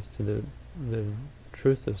as to the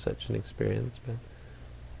truth of such an experience, but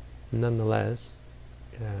nonetheless,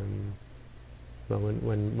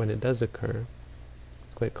 when it does occur,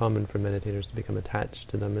 it's quite common for meditators to become attached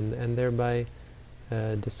to them and thereby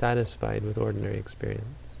dissatisfied with ordinary experience.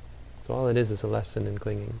 So all it is a lesson in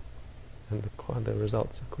clinging and the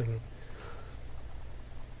results of clinging.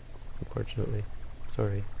 Unfortunately,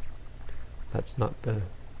 sorry, that's not the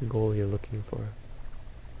goal you're looking for.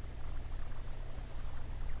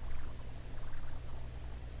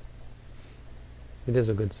 It is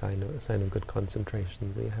a good sign, a sign of good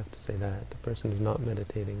concentration, so you have to say that. The person who's not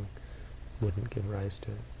meditating wouldn't give rise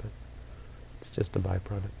to it, but it's just a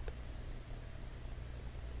byproduct.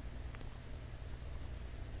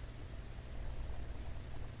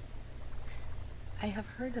 I have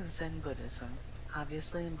heard of Zen Buddhism.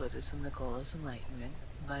 Obviously in Buddhism the goal is enlightenment,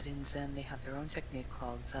 but in Zen they have their own technique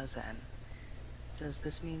called Zazen. Does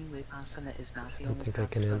this mean Vipassana is not the only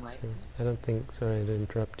path to enlightenment? I don't think, sorry to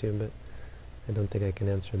interrupt you, but I don't think I can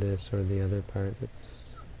answer this or the other part.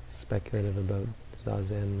 It's speculative about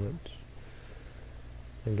Zazen, which,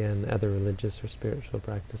 again, other religious or spiritual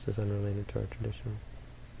practices unrelated to our tradition.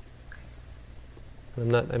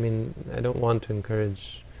 I don't want to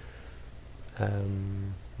encourage,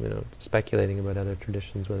 speculating about other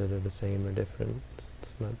traditions, whether they're the same or different.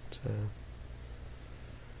 It's not.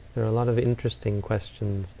 There are a lot of interesting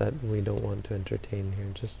questions that we don't want to entertain here,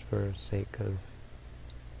 just for sake of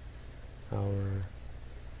our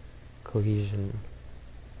cohesion,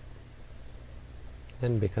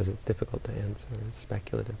 and because it's difficult to answer, it's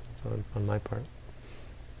speculative, so on my part.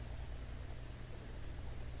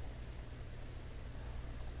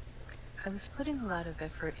 I was putting a lot of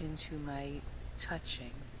effort into my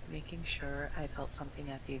touching, making sure I felt something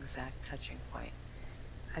at the exact touching point.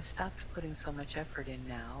 I've stopped putting so much effort in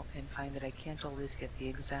now and find that I can't always get the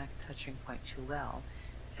exact touching point too well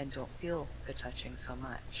and don't feel the touching so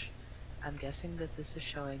much. I'm guessing that this is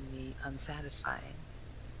showing me unsatisfying.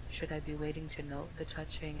 Should I be waiting to note the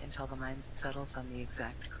touching until the mind settles on the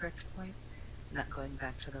exact correct point, not going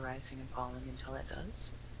back to the rising and falling until it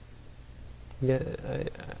does? Yeah,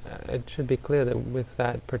 it should be clear that with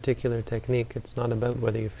that particular technique, it's not about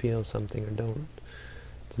whether you feel something or don't.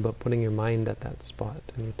 It's about putting your mind at that spot,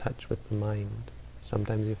 and you touch with the mind.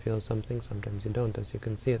 Sometimes you feel something, sometimes you don't. As you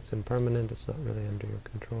can see, it's impermanent, it's not really under your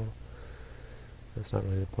control. That's not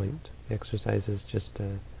really the point. The exercise is just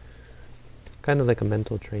kind of like a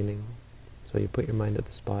mental training. So you put your mind at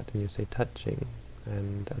the spot and you say touching,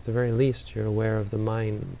 and at the very least you're aware of the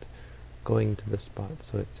mind going to the spot.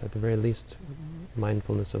 So it's at the very least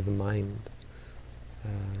mindfulness of the mind.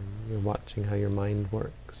 You're watching how your mind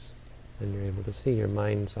works, and you're able to see your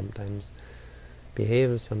mind sometimes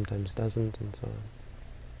behaves, sometimes doesn't, and so on.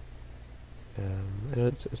 I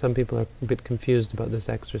know some people are a bit confused about this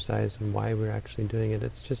exercise and why we're actually doing it.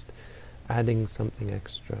 It's just adding something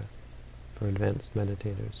extra for advanced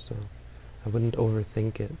meditators. So I wouldn't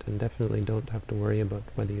overthink it, and definitely don't have to worry about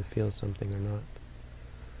whether you feel something or not.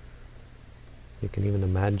 You can even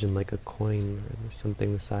imagine like a coin, or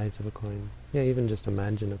something the size of a coin. Yeah, even just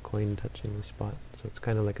imagine a coin touching the spot. So it's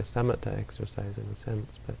kind of like a samatha exercise in a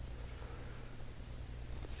sense, but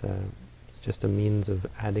it's just a means of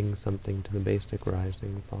adding something to the basic rising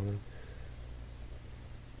and falling.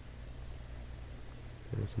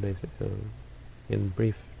 It's a basic. In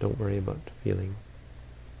brief, don't worry about feeling.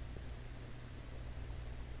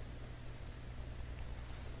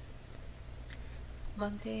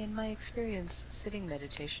 Bhante, in my experience, sitting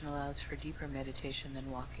meditation allows for deeper meditation than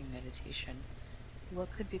walking meditation.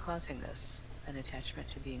 What could be causing this? An attachment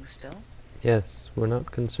to being still? Yes, we're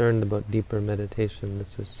not concerned about deeper meditation.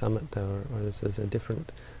 This is samatha, or this is a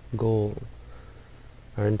different goal.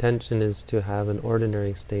 Our intention is to have an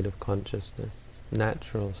ordinary state of consciousness,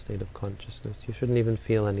 natural state of consciousness. You shouldn't even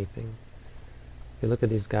feel anything. You look at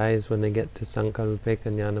these guys when they get to Sankarupeka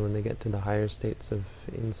Jnana, when they get to the higher states of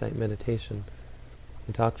insight meditation,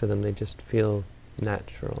 you talk to them, they just feel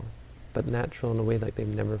natural, but natural in a way like they've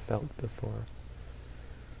never felt before.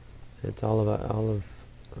 It's all of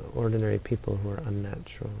ordinary people who are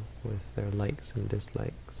unnatural with their likes and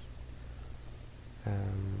dislikes.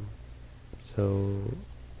 So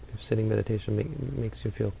if sitting meditation makes you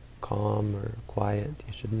feel calm or quiet,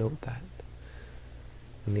 you should note that.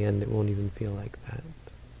 In the end, it won't even feel like that.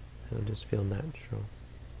 It'll just feel natural.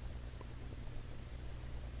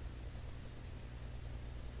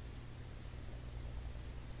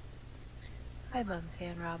 Hi, Bhante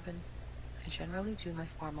and Robin. I generally do my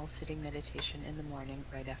formal sitting meditation in the morning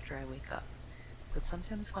right after I wake up. But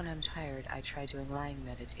sometimes when I'm tired, I try doing lying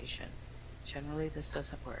meditation. Generally this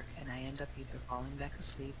doesn't work, and I end up either falling back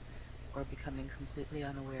asleep or becoming completely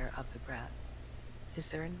unaware of the breath. Is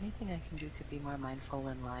there anything I can do to be more mindful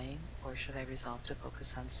when lying, or should I resolve to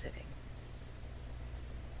focus on sitting?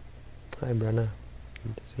 Hi, Brenna.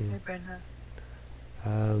 Good to see you. Hi,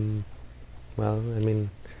 Brenna. Well,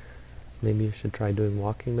 maybe you should try doing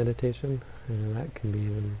walking meditation. That can be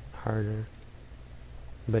even harder.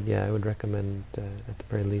 But yeah, I would recommend at the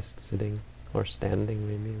very least sitting, or standing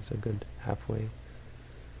maybe is a good halfway.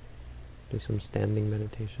 Do some standing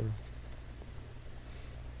meditation.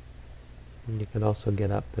 And you can also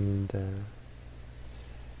get up and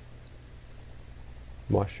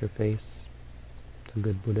wash your face. It's a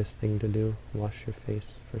good Buddhist thing to do. Wash your face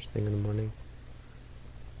first thing in the morning.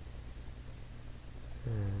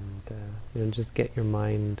 And just get your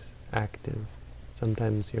mind active.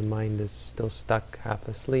 Sometimes your mind is still stuck half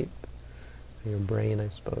asleep. Your brain, I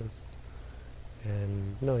suppose.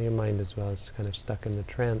 And no, your mind as well is kind of stuck in the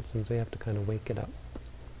trance, and so you have to kind of wake it up.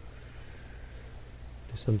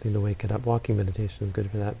 do something to wake it up. Walking meditation is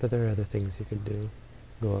good for that, but there are other things you could do.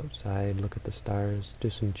 Go outside, look at the stars, do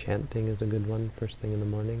some chanting is a good one first thing in the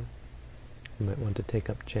morning. You might want to take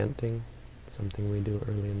up chanting, something we do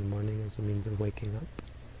early in the morning as a means of waking up.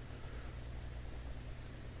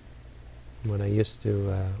 When I used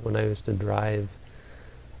to drive,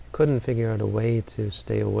 couldn't figure out a way to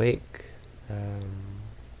stay awake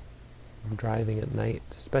driving at night,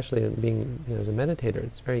 especially being as a meditator.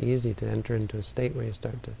 It's very easy to enter into a state where you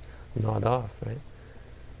start to nod off, right?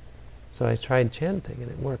 So I tried chanting,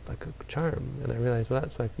 and it worked like a charm. And I realized, well,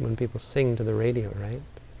 that's why when people sing to the radio, right?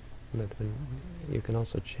 But when you can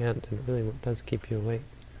also chant, and it really does keep you awake.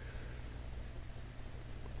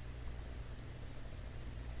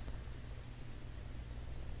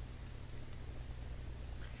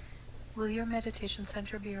 Will your meditation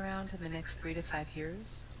center be around in the next 3 to 5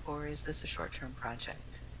 years, or is this a short-term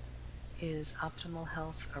project? Is optimal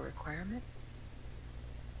health a requirement?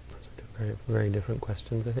 Those are very, very different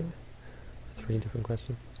questions, I think. 3 different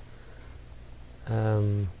questions.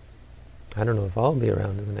 I don't know if I'll be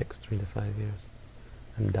around in the next 3 to 5 years.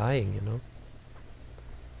 I'm dying, you know.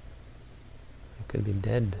 I could be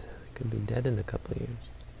dead. I could be dead in a couple of years.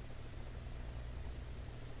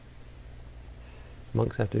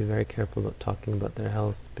 Monks have to be very careful about talking about their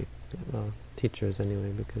health, well, teachers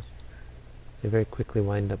anyway, because they very quickly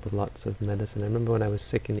wind up with lots of medicine. I remember when I was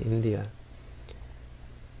sick in India,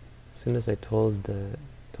 as soon as I told the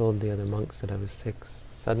other monks that I was sick,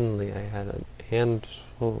 suddenly I had a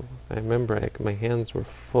handful. I remember my hands were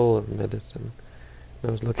full of medicine. And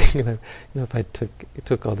I was looking, and if I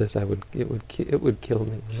took all this, it would kill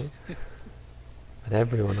me. You know? But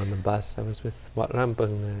everyone on the bus, I was with Wat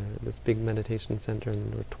Rampung, this big meditation center,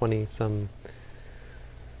 and there were 20-some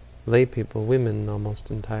lay people, women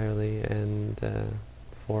almost entirely, and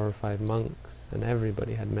 4 or 5 monks, and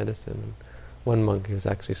everybody had medicine. And one monk, he was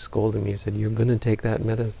actually scolding me. He said, "You're going to take that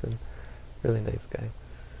medicine." Really nice guy.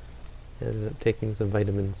 I ended up taking some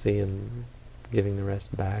vitamin C and giving the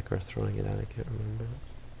rest back or throwing it out, I can't remember.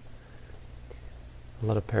 A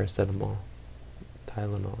lot of paracetamol,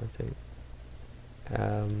 Tylenol, I think.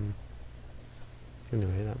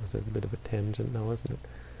 Anyway, that was a bit of a tangent now, wasn't it?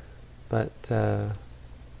 But the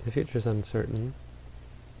future's uncertain,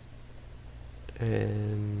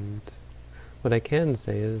 and what I can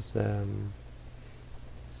say is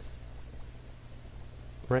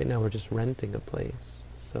right now we're just renting a place,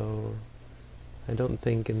 so I don't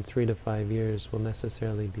think in 3 to 5 years we'll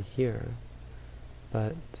necessarily be here,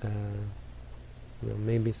 but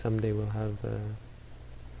maybe someday we'll have a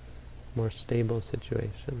more stable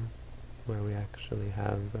situation where we actually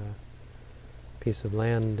have a piece of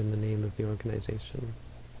land in the name of the organization.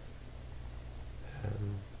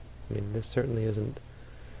 I mean, this certainly isn't,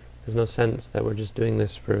 there's no sense that we're just doing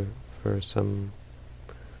this for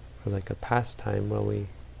like a pastime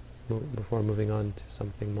before moving on to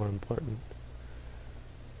something more important.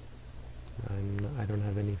 I don't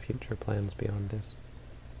have any future plans beyond this.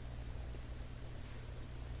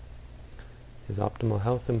 Is optimal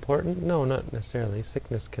health important? No, not necessarily.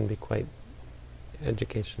 Sickness can be quite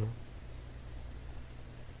educational.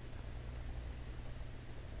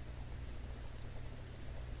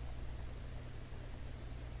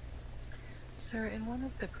 Sir, in one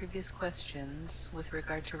of the previous questions, with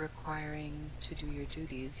regard to requiring to do your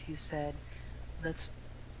duties, you said, let's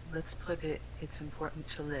put it, it's important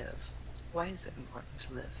to live. Why is it important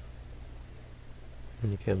to live?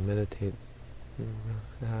 You can't meditate.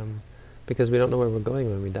 Because we don't know where we're going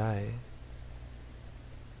when we die.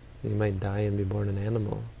 You might die and be born an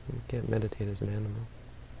animal. You can't meditate as an animal.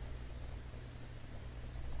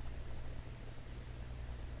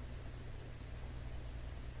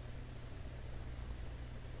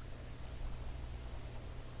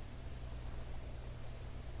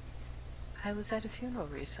 I was at a funeral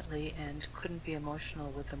recently and couldn't be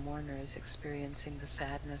emotional with the mourners experiencing the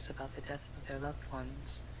sadness about the death of their loved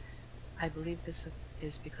ones. I believe this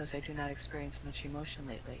is because I do not experience much emotion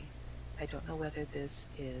lately. I don't know whether this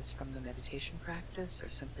is from the meditation practice or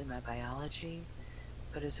simply my biology,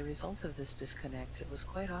 but as a result of this disconnect, it was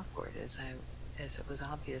quite awkward as it was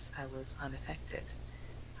obvious I was unaffected.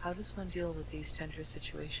 How does one deal with these tender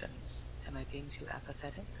situations? Am I being too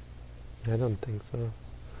apathetic? I don't think so.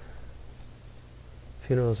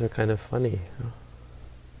 Funerals are kind of funny.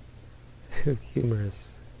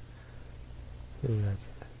 Humorous.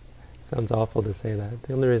 Sounds awful to say that.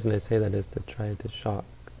 The only reason I say that is to try to shock,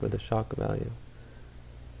 with a shock value.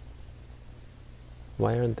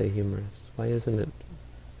 Why aren't they humorous? Why isn't it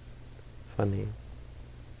funny?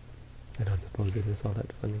 I don't suppose it is all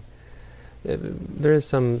that funny. There is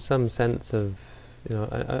some sense of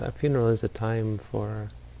a funeral is a time for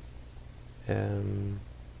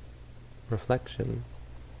reflection.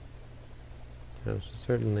 So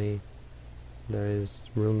certainly there is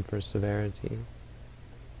room for severity,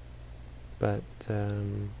 but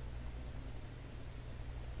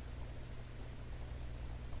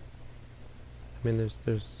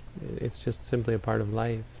it's just simply a part of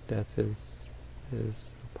life. Death is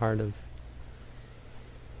a part of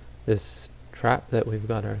this trap that we've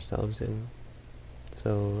got ourselves in.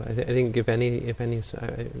 So I think if any,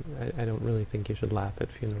 I don't really think you should laugh at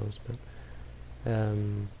funerals, but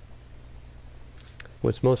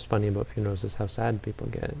what's most funny about funerals is how sad people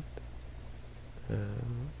get.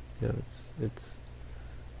 It's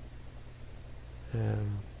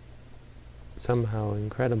somehow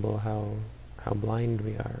incredible how blind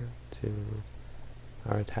we are to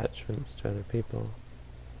our attachments to other people.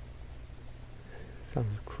 It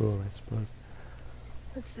sounds cruel, I suppose.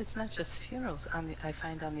 It's not just funerals. I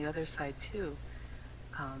find on the other side too,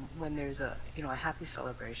 when there's a happy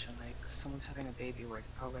celebration, like someone's having a baby or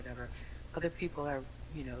whatever, other people are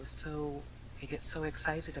they get so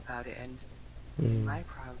excited about it. And in my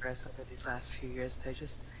progress over these last few years,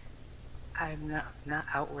 I'm not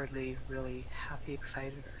outwardly really happy,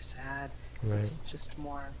 excited, or sad. Right. It's just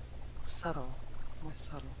more subtle.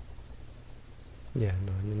 Yeah,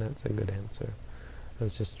 no, I mean that's a good answer. I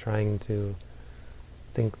was just trying to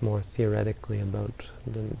think more theoretically about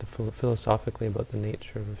philosophically about the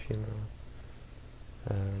nature of a funeral.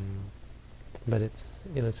 But it's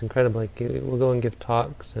incredible. Like we'll go and give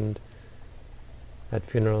talks and at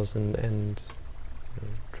funerals and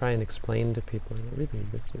try and explain to people. Really,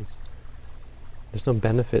 there's no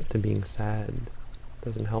benefit to being sad. It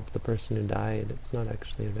doesn't help the person who died. It's not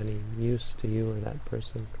actually of any use to you or that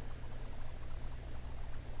person.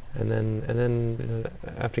 And then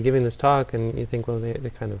after giving this talk, and you think, well, they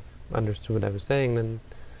kind of understood what I was saying, then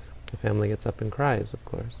the family gets up and cries, of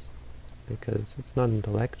course, because it's not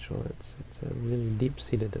intellectual. It's a really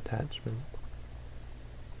deep-seated attachment.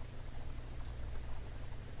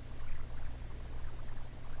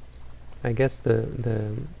 I guess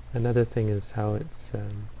the another thing is how it's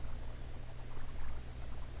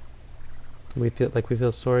we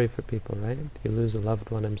feel sorry for people, right? You lose a loved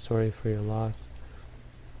one, I'm sorry for your loss.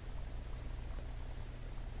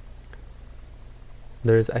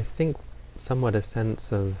 There's, I think, somewhat a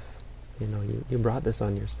sense of, you brought this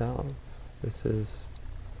on yourself. It's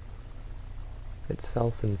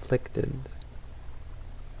self-inflicted.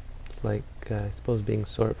 It's like, I suppose,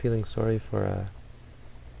 feeling sorry for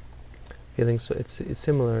it's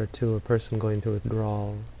similar to a person going through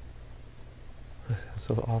withdrawal. It's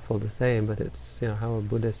so awful to say, but it's, how a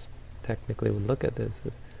Buddhist technically would look at this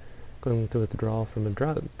is going through withdrawal from a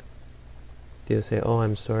drug. Do you say, oh,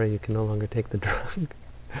 I'm sorry, you can no longer take the drug?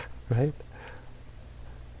 Right?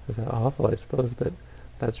 It's awful, I suppose, but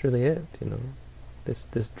that's really it,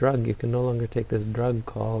 This drug, you can no longer take this drug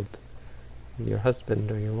called your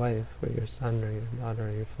husband or your wife or your son or your daughter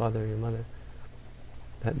or your father or your mother.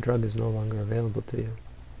 That drug is no longer available to you.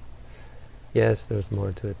 Yes, there's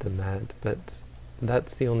more to it than that, but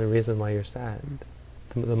that's the only reason why you're sad.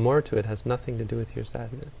 The more to it has nothing to do with your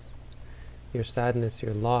sadness. Your sadness,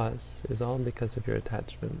 your loss, is all because of your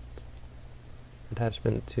attachment.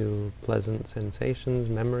 Attachment to pleasant sensations,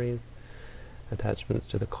 memories, attachments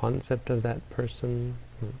to the concept of that person,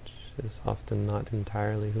 which is often not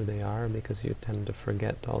entirely who they are because you tend to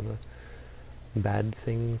forget all the bad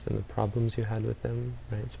things and the problems you had with them,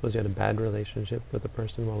 right? Suppose you had a bad relationship with a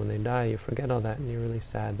person, well, when they die, you forget all that and you're really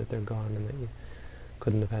sad that they're gone and that you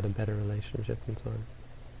couldn't have had a better relationship and so on.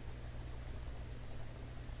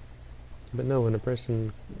 But no, when a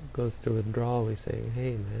person goes through withdrawal, we say,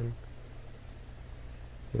 hey man,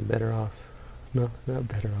 you're better off. No, not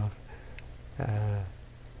better off.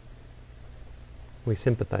 We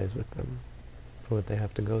sympathize with them for what they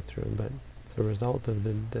have to go through, but it's a result of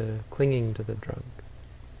the clinging to the drug.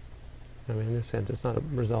 I mean, in a sense, it's not a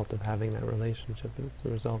result of having that relationship, it's a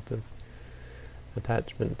result of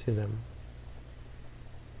attachment to them.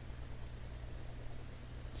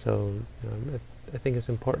 So, I think it's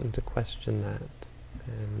important to question that,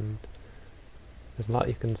 and there's a lot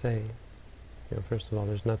you can say. First of all,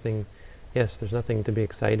 there's nothing to be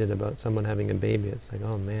excited about someone having a baby. It's like,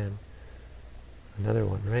 oh man, another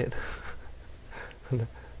one, right?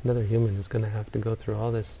 Another human is going to have to go through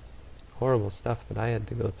all this horrible stuff that I had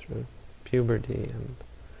to go through. Puberty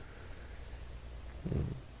and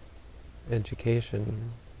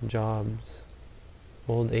education, jobs,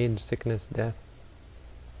 old age, sickness, death.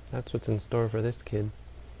 That's what's in store for this kid.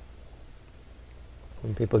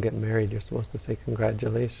 When people get married, you're supposed to say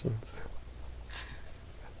congratulations.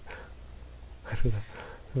 I don't know.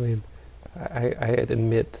 I mean, I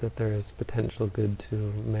admit that there is potential good to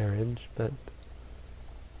marriage, but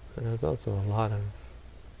there's also a lot of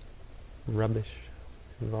rubbish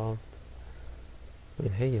involved. I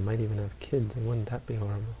mean, hey, you might even have kids, and wouldn't that be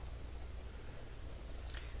horrible?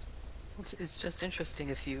 It's just interesting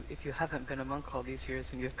if you haven't been a monk all these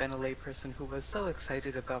years and you've been a layperson who was so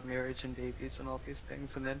excited about marriage and babies and all these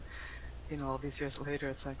things, and then all these years later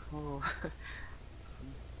it's like, oh.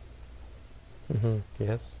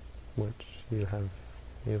 Yes, which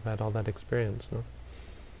you've had all that experience, no?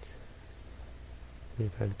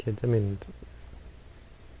 You've had kids. I mean,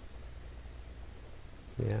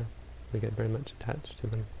 yeah, we get very much attached to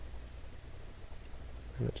them,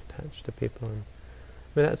 very much attached to people, and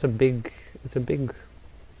I mean it's a big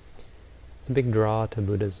draw to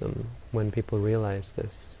Buddhism when people realize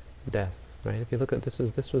this death, right? If you look at this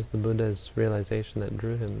was the Buddha's realization that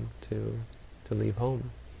drew him to leave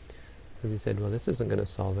home. Because he said, well, this isn't going to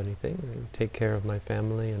solve anything. I take care of my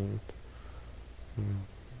family and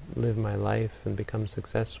live my life and become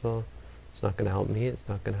successful. It's not going to help me. It's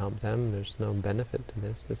not going to help them. There's no benefit to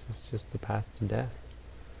this. This is just the path to death.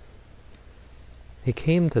 He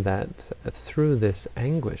came to that through this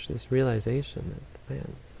anguish, this realization that,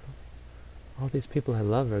 man, all these people I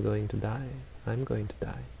love are going to die. I'm going to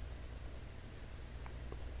die.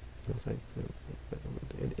 It's like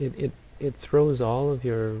it throws all of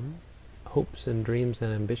your hopes and dreams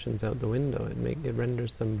and ambitions out the window. It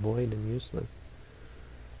renders them void and useless.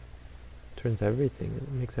 Turns everything.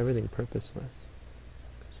 It makes everything purposeless.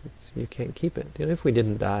 You can't keep it. If we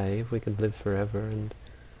didn't die, if we could live forever, and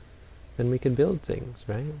then we could build things,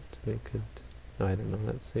 right? We could. No, I don't know.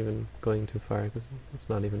 That's even going too far because it's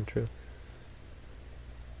not even true.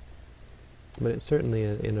 But it's certainly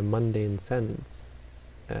in a mundane sense.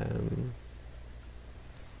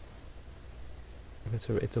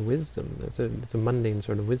 It's a wisdom. It's a mundane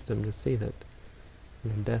sort of wisdom to see that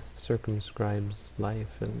death circumscribes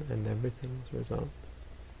life and everything as a result.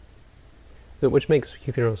 Which makes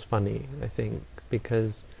funerals funny, I think,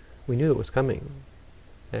 because we knew it was coming,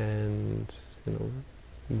 and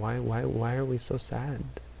why are we so sad?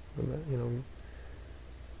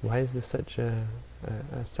 Why is this such a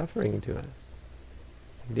suffering to us?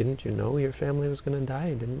 Didn't you know your family was going to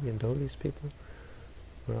die? Didn't you know these people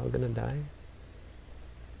were all going to die?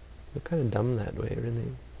 We're kind of dumb that way,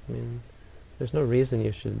 really. I mean, there's no reason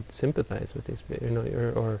you should sympathize with these people,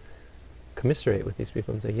 or commiserate with these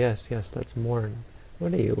people and say, yes, let's mourn.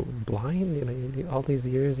 What are you, blind? All these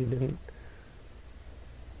years you didn't.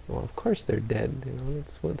 Well, of course they're dead.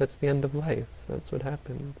 That's the end of life. That's what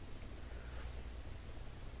happened.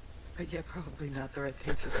 But yeah, probably not the right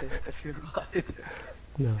thing to say at the funeral either.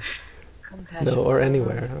 No. Compassion, No, or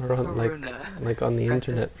anywhere, or on, karuna, like on the practice.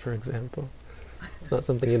 internet, for example. It's not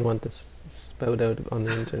something you'd want to spout out on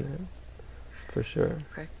the internet, for sure.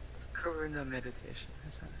 Practice karuna meditation.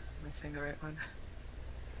 Am I saying the right one?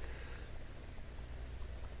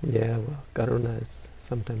 Yeah, well, karuna is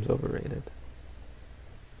sometimes overrated.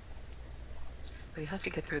 But you have to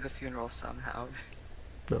get through the funeral somehow.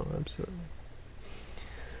 No, absolutely.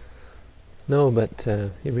 No, but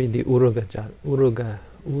you read the Uruga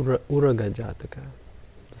Jataka,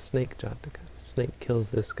 the snake Jataka. The snake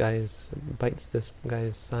kills bites this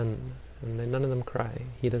guy's son, and none of them cry.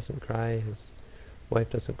 He doesn't cry, his wife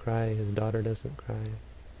doesn't cry, his daughter doesn't cry,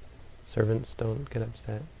 servants don't get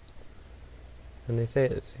upset. And they say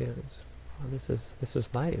this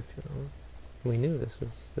is life, We knew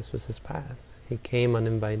this was his path. He came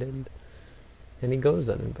uninvited, and he goes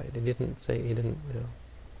uninvited. He didn't,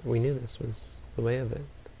 we knew this was the way of it.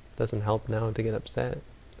 It doesn't help now to get upset.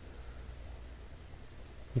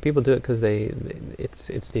 And people do it because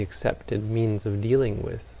it's the accepted means of dealing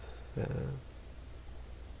with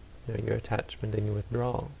your attachment and your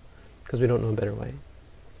withdrawal, because we don't know a better way.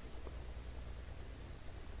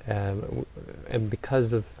 And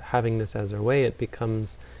because of having this as our way, it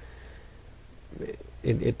becomes,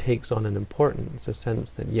 it takes on an importance, a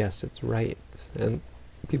sense that yes, it's right, and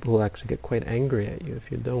people will actually get quite angry at you if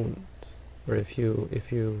you don't, or if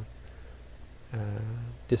you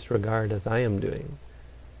disregard, as I am doing,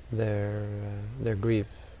 their grief.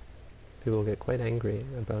 People will get quite angry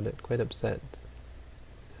about it, quite upset.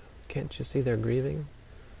 Can't you see they're grieving?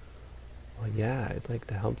 Well, yeah, I'd like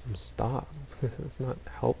to help them stop. It's not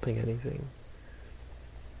helping anything.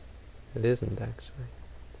 It isn't, actually.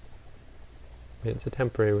 It's a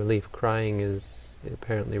temporary relief. Crying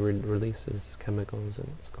apparently releases chemicals,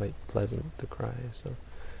 and it's quite pleasant to cry, so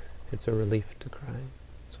it's a relief to cry.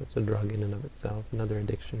 So it's a drug in and of itself, another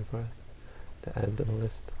addiction for us to add to the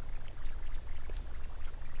list.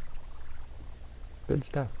 Good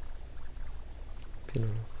stuff. you know,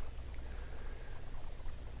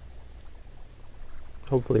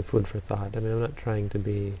 hopefully food for thought. I mean, I'm not trying to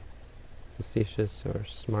be facetious or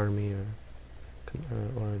smarmy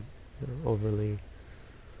or overly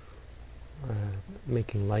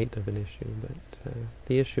making light of an issue, but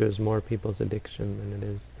the issue is more people's addiction than it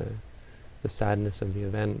is the sadness of the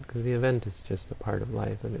event, because the event is just a part of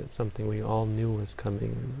life. I mean, it's something we all knew was coming,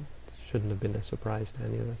 and it shouldn't have been a surprise to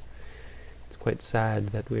any of us. It's quite sad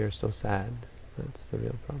that we are so sad. That's the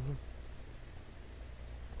real problem.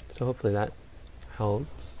 So hopefully that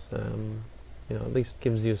helps. You know, at least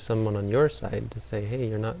gives you someone on your side to say, hey,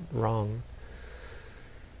 you're not wrong.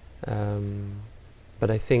 But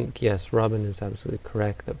I think, yes, Robin is absolutely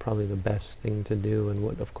correct that probably the best thing to do, and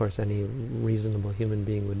what of course any reasonable human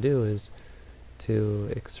being would do, is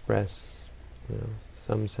to express, you know,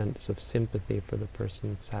 some sense of sympathy for the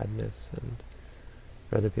person's sadness and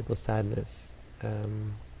for other people's sadness,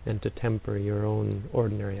 and to temper your own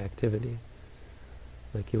ordinary activity.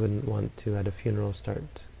 Like you wouldn't want to at a funeral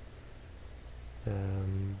start, I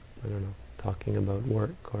don't know, talking about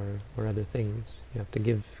work or other things. You have to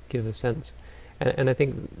give a sense. And I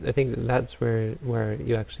think that's where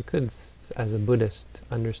you actually could, as a Buddhist,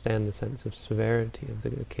 understand the sense of severity of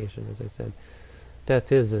the occasion. As I said,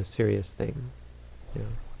 death is a serious thing. You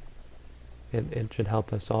know, it should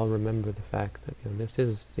help us all remember the fact that, you know, this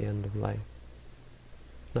is the end of life.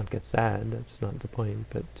 Not get sad. That's not the point.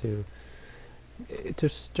 But to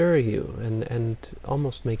stir you and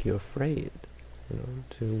almost make you afraid. You know,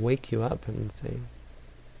 to wake you up and say,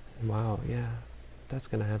 "Wow, yeah, that's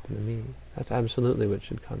going to happen to me." That's absolutely what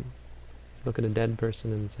should come. Look at a dead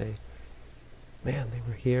person and say, man, they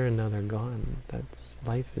were here and now they're gone.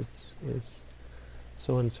 Life is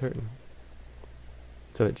so uncertain.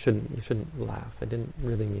 So you shouldn't laugh. I didn't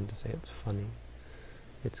really mean to say it's funny.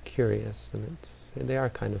 It's curious, and they are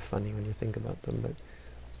kind of funny when you think about them, but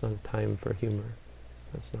it's not a time for humor.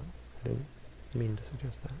 I didn't mean to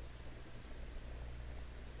suggest that.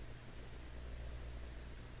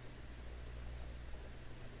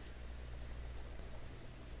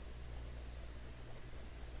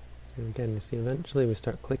 And again, you see, eventually we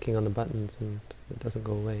start clicking on the buttons and it doesn't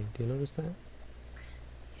go away. Do you notice that?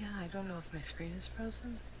 Yeah, I don't know if my screen is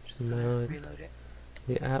frozen. Just No, gonna reload it.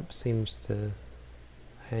 The app seems to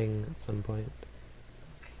hang at some point.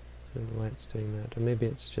 Okay. I don't know why it's doing that. Or maybe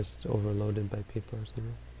it's just overloaded by people or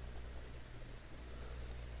something.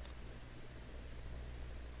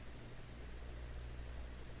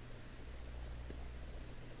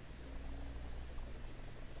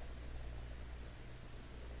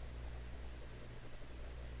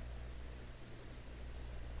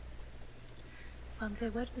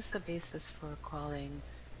 Bhante, what is the basis for calling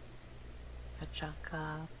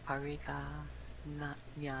Pachaka Pariga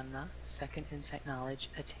Jnana, second insight knowledge,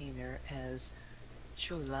 attainer, as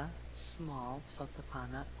Chula, small,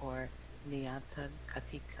 Sotapanna, or Niyata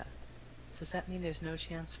Katika? Does that mean there's no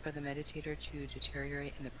chance for the meditator to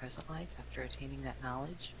deteriorate in the present life after attaining that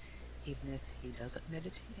knowledge, even if he doesn't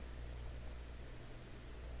meditate?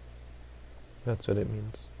 That's what it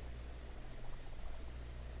means.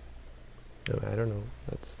 No, I don't know.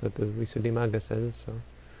 That's what the Visuddhimagga says, so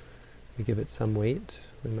we give it some weight.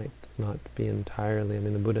 We might not be entirely, I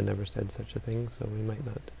mean, the Buddha never said such a thing, so we might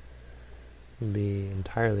not be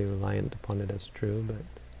entirely reliant upon it as true, but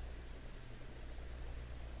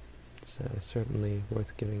it's certainly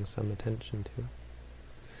worth giving some attention to.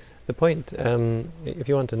 The point, if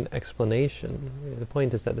you want an explanation, the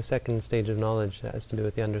point is that the second stage of knowledge has to do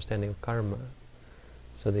with the understanding of karma.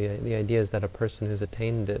 So the idea is that a person who's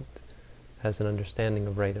attained it has an understanding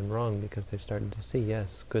of right and wrong, because they've started to see,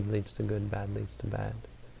 yes, good leads to good, bad leads to bad.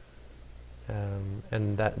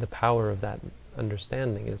 And that the power of that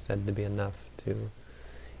understanding is said to be enough to...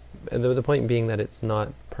 The point being that it's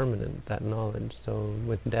not permanent, that knowledge. So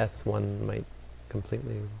with death one might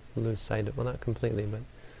completely lose sight of... Well, not completely, but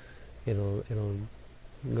it'll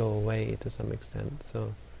go away to some extent.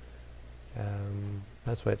 So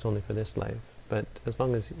that's why it's only for this life. But as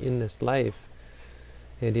long as in this life,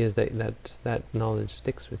 the idea is that knowledge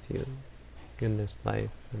sticks with you in this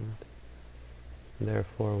life, and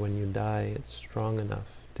therefore when you die it's strong enough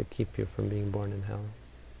to keep you from being born in hell.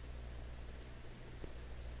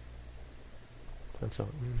 That's all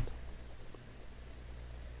it means.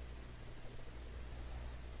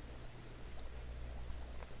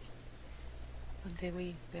 One day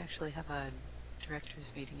we actually have a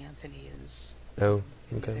director's meeting. Anthony is... Oh,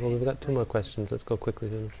 okay. Well, we've got 2 more questions. Let's go quickly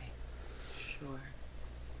through them. Okay, sure.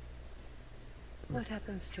 What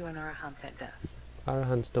happens to an arahant at death?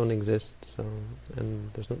 Arahants don't exist, so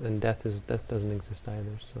and death doesn't exist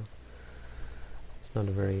either. So It's not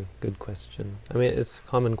a very good question. I mean, it's a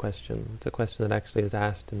common question. It's a question that actually is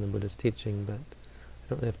asked in the Buddha's teaching, but I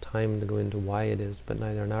don't have time to go into why it is, but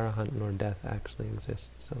neither an arahant nor death actually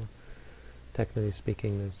exists. So, technically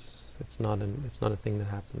speaking, it's not a thing that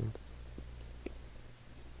happens.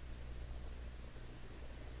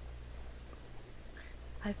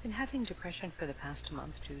 I've been having depression for the past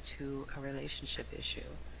month due to a relationship issue.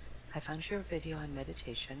 I found your video on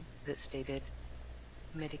meditation that stated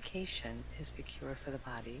medication is the cure for the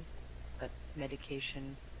body, but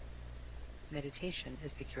meditation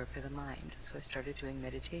is the cure for the mind. So I started doing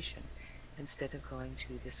meditation instead of going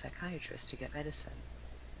to the psychiatrist to get medicine.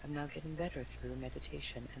 I'm now getting better through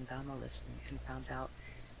meditation and Dhamma listening, and found out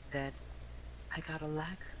that I found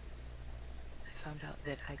out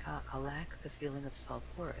that I lack the feeling of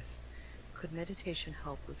self-worth. Could meditation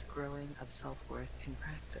help with growing of self-worth in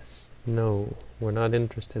practice? No, we're not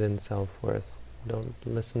interested in self-worth. Don't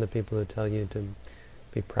listen to people who tell you to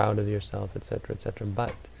be proud of yourself, etc., etc.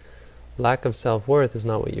 But lack of self-worth is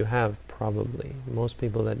not what you have, probably. Most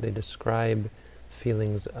people that they describe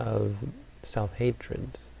feelings of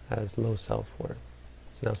self-hatred as low self-worth.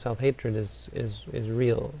 So now self-hatred is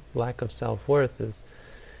real. Lack of self-worth is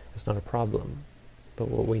not a problem. But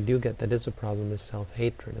what we do get that is a problem is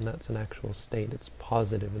self-hatred, and that's an actual state. It's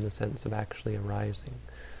positive in the sense of actually arising.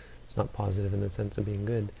 It's not positive in the sense of being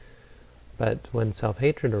good. But when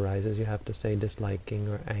self-hatred arises, you have to say disliking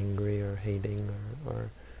or angry or hating or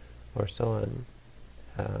so on.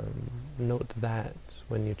 Note that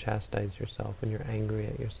when you chastise yourself, when you're angry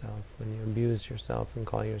at yourself, when you abuse yourself and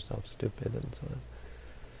call yourself stupid and so on.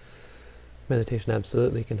 Meditation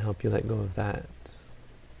absolutely can help you let go of that.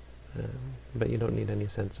 But you don't need any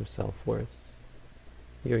sense of self-worth.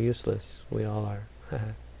 You're useless. We all are.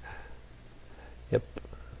 Yep.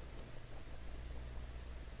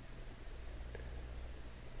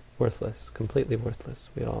 Worthless. Completely worthless.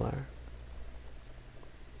 We all are.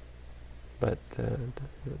 But I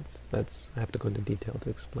have to go into detail to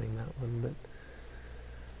explain that one. But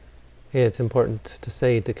yeah, it's important to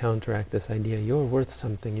say, to counteract this idea, you're worth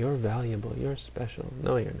something, you're valuable, you're special.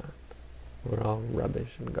 No, you're not. We're all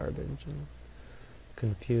rubbish and garbage and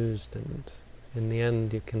confused, and in the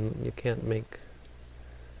end you can't make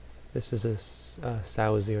this is a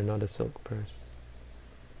sowsy or not a silk purse.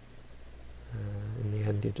 In the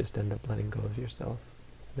end you just end up letting go of yourself.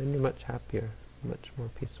 Then you're much happier, much more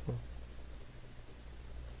peaceful.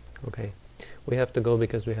 Okay, we have to go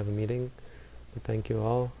because we have a meeting, but thank you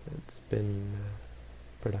all. It's been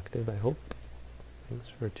productive, I hope. Thanks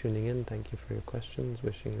for tuning in. Thank you for your questions.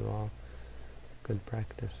 Wishing you all good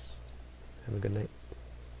practice. Have a good night.